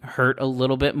dying hurt a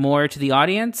little bit more to the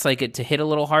audience, like it to hit a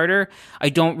little harder. I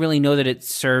don't really know that it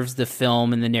serves the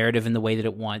film and the narrative in the way that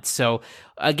it wants. So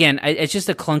again, it's just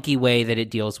a clunky way that it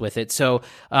deals with it. So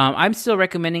I'm still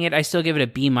recommending it. I still give it a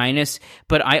B-,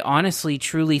 but I honestly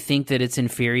truly think that it's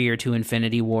inferior to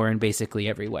Infinity War in basically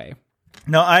every way.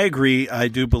 No, I agree. I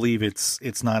do believe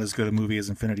it's not as good a movie as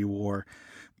Infinity War.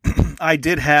 I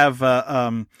did have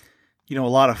a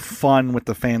lot of fun with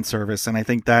the fan service, and I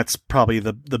think that's probably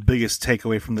the biggest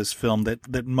takeaway from this film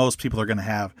that most people are going to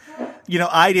have.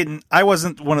 I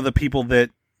wasn't one of the people that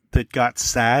got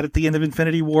sad at the end of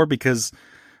Infinity War because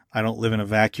I don't live in a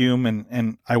vacuum,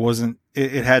 and I wasn't.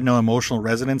 It had no emotional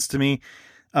resonance to me.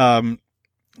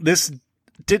 This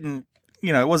didn't.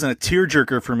 It wasn't a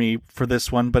tearjerker for me for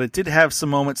this one, but it did have some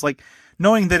moments like.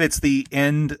 Knowing that it's the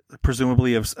end,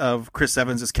 presumably, of Chris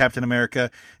Evans as Captain America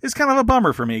is kind of a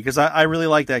bummer for me because I really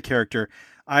like that character.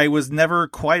 I was never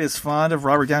quite as fond of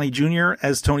Robert Downey Jr.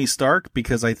 as Tony Stark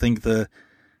because I think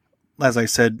as I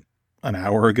said an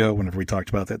hour ago, whenever we talked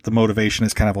about that, the motivation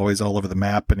is kind of always all over the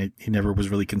map and he never was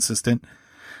really consistent.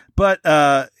 But,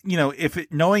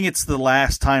 knowing it's the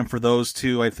last time for those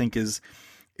two, I think is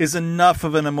enough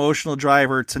of an emotional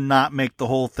driver to not make the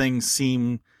whole thing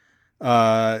seem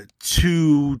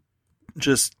too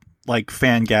just like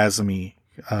fangasmy,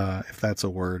 if that's a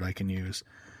word I can use.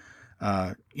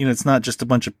 It's not just a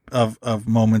bunch of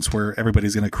moments where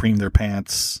everybody's going to cream their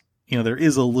pants. There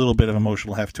is a little bit of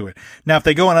emotional heft to it. Now, if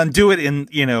they go and undo it in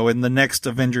the next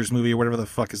Avengers movie or whatever the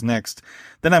fuck is next,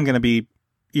 then I'm going to be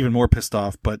even more pissed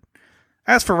off. But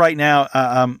as for right now,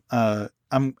 I'm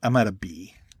at a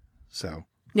B. So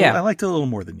yeah, I liked it a little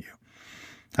more than you,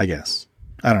 I guess.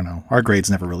 I don't know. Our grades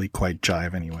never really quite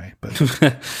jive anyway.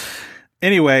 But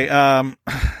anyway,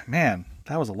 man,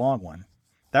 that was a long one.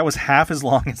 That was half as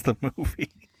long as the movie.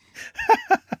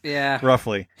 Yeah,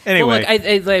 roughly. Anyway,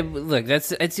 well, look, it's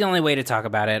the only way to talk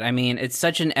about it. I mean, it's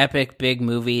such an epic, big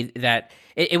movie that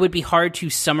it would be hard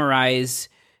to summarize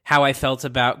how I felt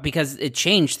about because it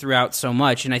changed throughout so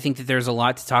much, and I think that there's a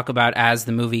lot to talk about as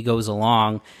the movie goes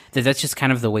along. That's just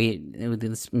kind of the way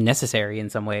it's necessary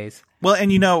in some ways. Well,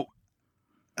 and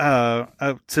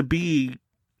to be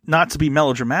not to be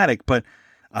melodramatic, but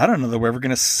I don't know that we're ever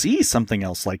going to see something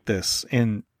else like this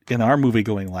in our movie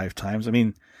going lifetimes. I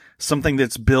mean, something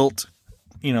that's built,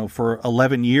 for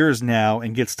 11 years now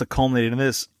and gets to culminate in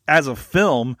this as a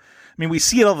film. I mean, we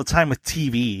see it all the time with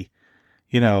TV,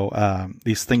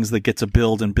 these things that get to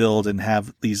build and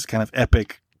have these kind of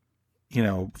epic,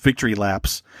 victory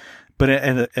laps. But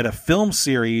at a film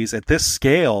series at this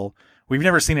scale, we've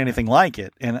never seen anything like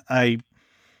it. And I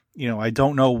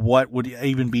don't know what would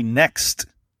even be next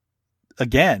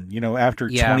again, after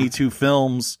 22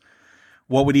 films,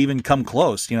 what would even come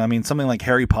close? Something like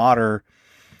Harry Potter,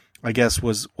 I guess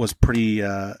was pretty,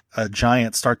 a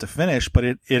giant start to finish, but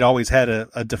it always had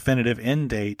a definitive end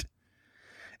date.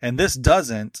 And this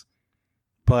doesn't,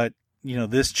 but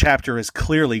this chapter is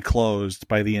clearly closed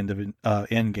by the end of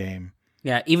Endgame.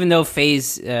 Yeah, even though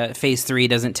Phase 3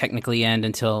 doesn't technically end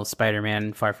until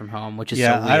Spider-Man: Far From Home, which is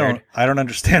so weird. I don't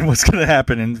understand what's going to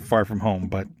happen in Far From Home,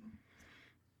 but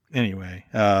anyway,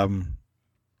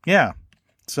 yeah.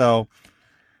 So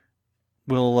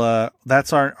we'll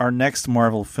that's our next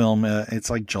Marvel film.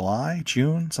 It's like July,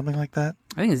 June, something like that.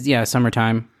 I think it's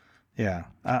summertime. Yeah,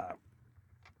 I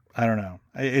don't know.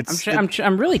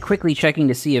 I'm really quickly checking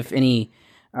to see if any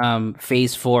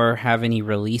Phase 4 have any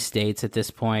release dates at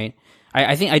this point.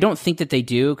 I don't think that they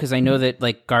do because I know that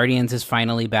like Guardians is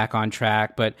finally back on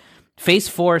track, but Phase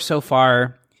 4 so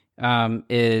far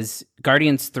is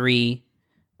Guardians 3,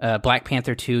 Black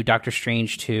Panther 2, Doctor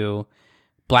Strange 2,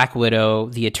 Black Widow,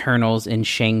 The Eternals, and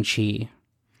Shang-Chi.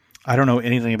 I don't know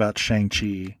anything about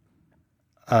Shang-Chi.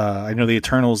 I know The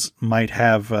Eternals might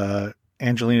have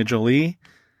Angelina Jolie.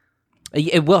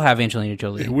 It will have Angelina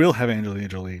Jolie. It will have Angelina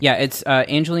Jolie. Yeah, it's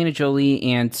Angelina Jolie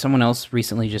and someone else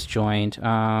recently just joined.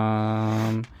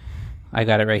 I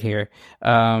got it right here.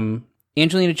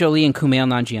 Angelina Jolie and Kumail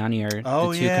Nanjiani are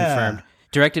the two confirmed.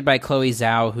 Directed by Chloe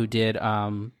Zhao, who did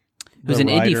who's an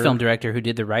indie film director who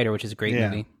did The Writer, which is a great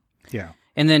movie. Yeah.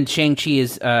 And then Shang-Chi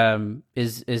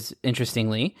is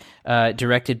interestingly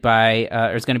directed by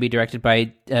or is going to be directed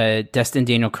by Destin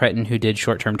Daniel Cretton, who did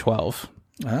Short Term 12.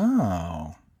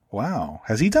 Oh. Wow.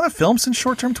 Has he done a film since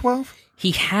Short Term 12?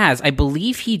 He has. I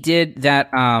believe he did that.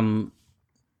 I'm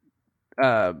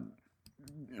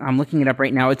looking it up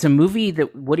right now. It's a movie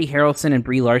that Woody Harrelson and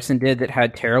Brie Larson did that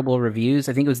had terrible reviews.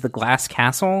 I think it was The Glass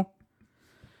Castle.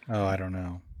 Oh, I don't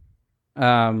know.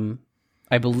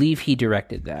 I believe he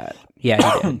directed that.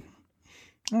 Yeah, he did.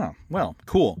 Oh, well,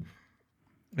 cool.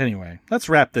 Anyway, let's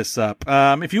wrap this up.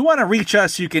 If you want to reach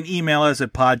us, you can email us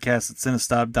at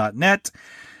podcast@cinesnob.net.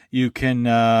 You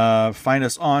can find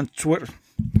us on Twitter.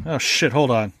 Oh, shit, hold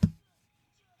on.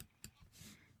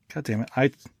 God damn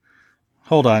it.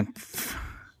 Hold on.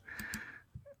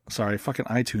 Sorry, fucking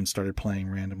iTunes started playing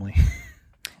randomly.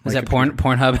 Was that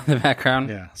Pornhub in the background?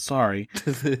 Yeah, sorry.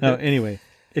 No, anyway,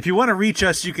 if you want to reach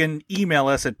us, you can email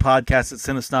us at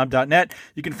podcast@cinesnob.net.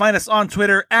 You can find us on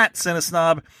Twitter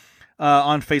 @cinesnob,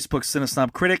 on Facebook,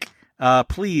 Cinesnob Critic.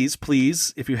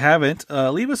 Please, if you haven't,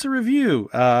 leave us a review.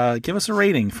 Give us a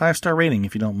rating, 5-star rating,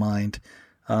 if you don't mind,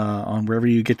 on wherever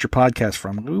you get your podcast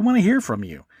from. We want to hear from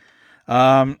you.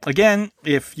 Again,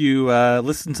 if you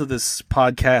listen to this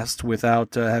podcast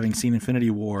without having seen Infinity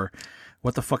War,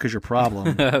 what the fuck is your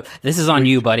problem? This is on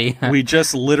you, buddy. We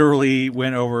just literally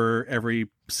went over every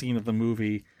scene of the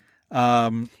movie.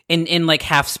 In like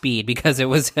half speed, because it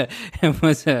was an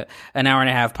hour and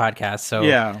a half podcast. So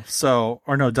yeah,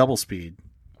 or no, double speed.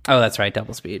 Oh, that's right,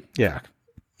 double speed. Yeah.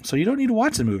 So you don't need to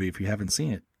watch the movie if you haven't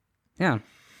seen it. Yeah.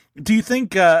 Do you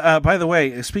think? By the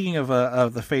way, speaking of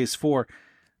the Phase 4,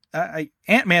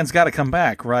 Ant-Man's got to come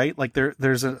back, right? Like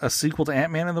there's a sequel to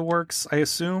Ant-Man in the works, I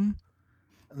assume.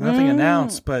 Nothing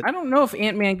announced, but I don't know if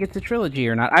Ant-Man gets a trilogy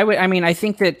or not. I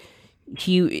think that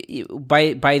he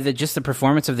by just the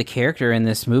performance of the character in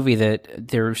this movie, that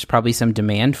there's probably some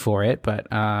demand for it. But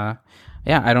yeah,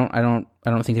 I don't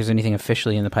think there's anything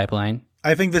officially in the pipeline.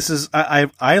 I think this is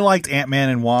I liked Ant-Man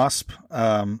and Wasp,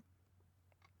 but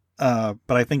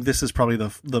I think this is probably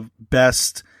the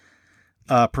best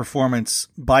performance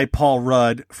by Paul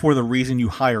Rudd for the reason you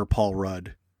hire Paul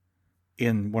Rudd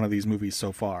in one of these movies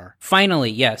so far. Finally,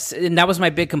 yes. And that was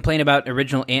my big complaint about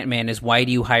original Ant-Man, is why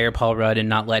do you hire Paul Rudd and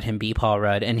not let him be Paul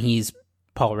Rudd? And he's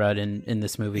Paul Rudd in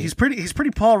this movie. He's pretty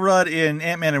Paul Rudd in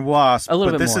Ant-Man and Wasp, a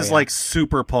little but bit this more, is yeah. like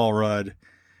super Paul Rudd,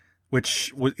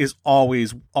 which is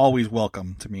always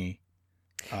welcome to me.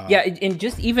 Yeah, and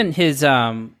just even his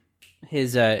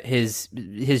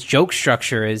joke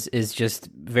structure is just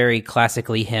very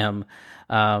classically him.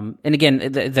 And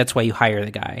again, that's why you hire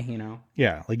the guy, you know?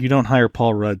 Yeah, like you don't hire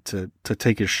Paul Rudd to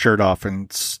take his shirt off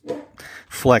and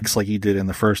flex like he did in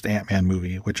the first Ant-Man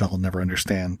movie, which I'll never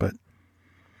understand, but...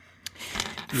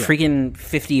 Yeah. Freaking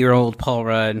 50-year-old Paul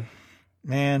Rudd.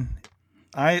 Man,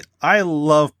 I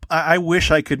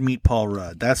wish I could meet Paul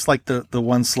Rudd. That's like the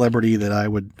one celebrity that I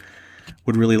would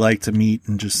really like to meet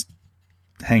and just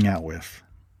hang out with.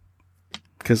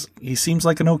 Because he seems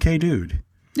like an okay dude.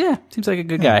 Yeah, seems like a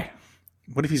good guy.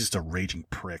 What if he's just a raging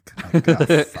prick? Oh,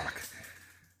 God, fuck.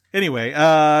 Anyway,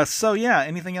 so yeah,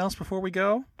 anything else before we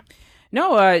go?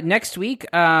 No, next week,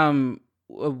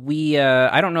 we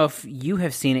I don't know if you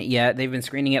have seen it yet. They've been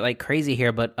screening it like crazy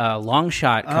here, but Long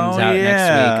Shot comes out next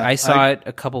week. I saw it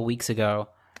a couple weeks ago.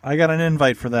 I got an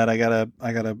invite for that. I got a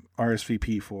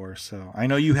RSVP for, so I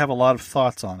know you have a lot of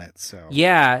thoughts on it. So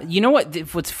yeah, you know what?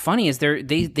 What's funny is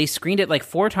they screened it like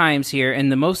 4 times here,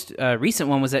 and the most recent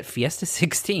one was at Fiesta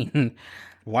 16.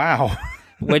 Wow.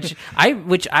 which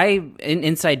I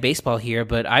inside baseball here,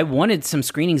 but I wanted some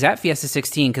screenings at Fiesta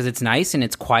 16 because it's nice and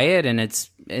it's quiet and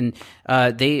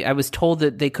I was told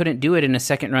that they couldn't do it in a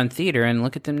second run theater, and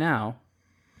look at them now.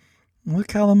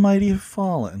 Look how the mighty have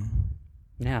fallen.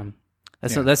 Yeah.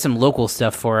 That's some local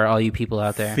stuff for all you people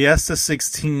out there. Fiesta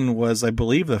 16 was, I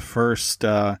believe, the first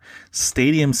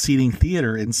stadium seating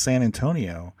theater in San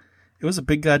Antonio. It was a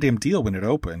big goddamn deal when it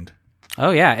opened.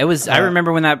 Oh yeah, it was. I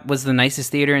remember when that was the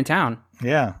nicest theater in town.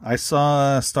 Yeah, I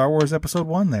saw Star Wars Episode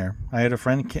 1 there. I had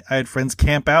friends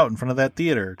camp out in front of that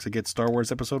theater to get Star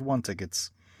Wars Episode 1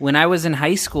 tickets. When I was in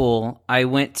high school, I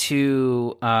was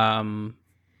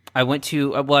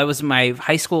my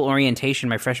high school orientation,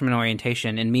 my freshman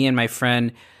orientation, and me and my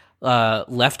friend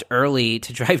left early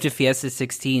to drive to Fiesta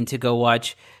 16 to go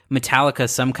watch Metallica,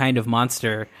 Some Kind of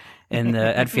Monster,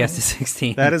 at Fiesta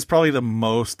 16. That is probably the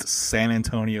most San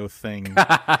Antonio thing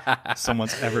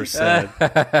someone's ever said.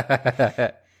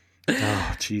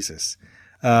 Oh, Jesus.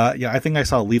 Yeah, I think I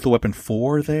saw Lethal Weapon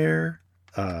 4 there.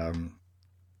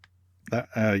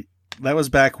 That was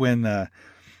back when...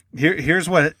 Here's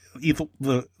what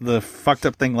the fucked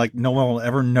up thing, like no one will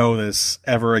ever know this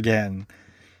ever again.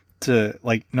 No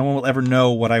one will ever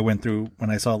know what I went through when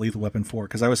I saw Lethal Weapon 4,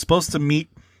 because I was supposed to meet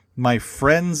my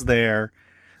friends there.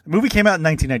 The movie came out in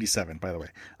 1997, by the way.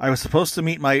 I was supposed to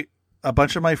meet a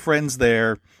bunch of my friends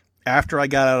there after I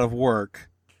got out of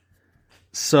work.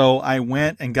 So I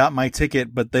went and got my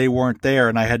ticket, but they weren't there,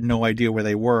 and I had no idea where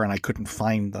they were, and I couldn't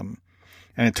find them.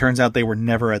 And it turns out they were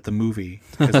never at the movie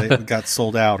because they got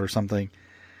sold out or something.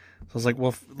 I was like,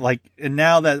 well, and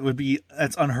now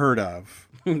that's unheard of.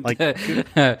 Like,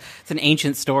 it's an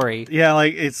ancient story. Yeah,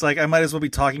 it's like I might as well be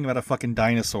talking about a fucking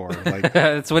dinosaur. Like,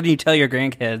 that's what you tell your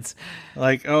grandkids.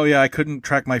 Like, oh yeah, I couldn't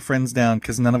track my friends down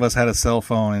because none of us had a cell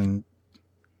phone, and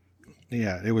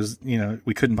yeah, it was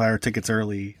we couldn't buy our tickets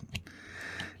early.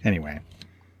 Anyway,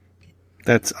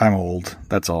 I'm old.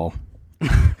 That's all.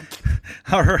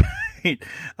 All right.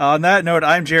 On that note,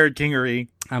 I'm Jared Kingery.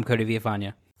 I'm Cody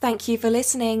Villafana. Thank you for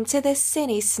listening to the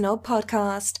Cine Snob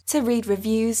podcast. To read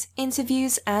reviews,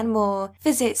 interviews, and more,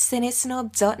 visit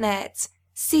cinesnob.net.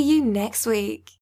 See you next week.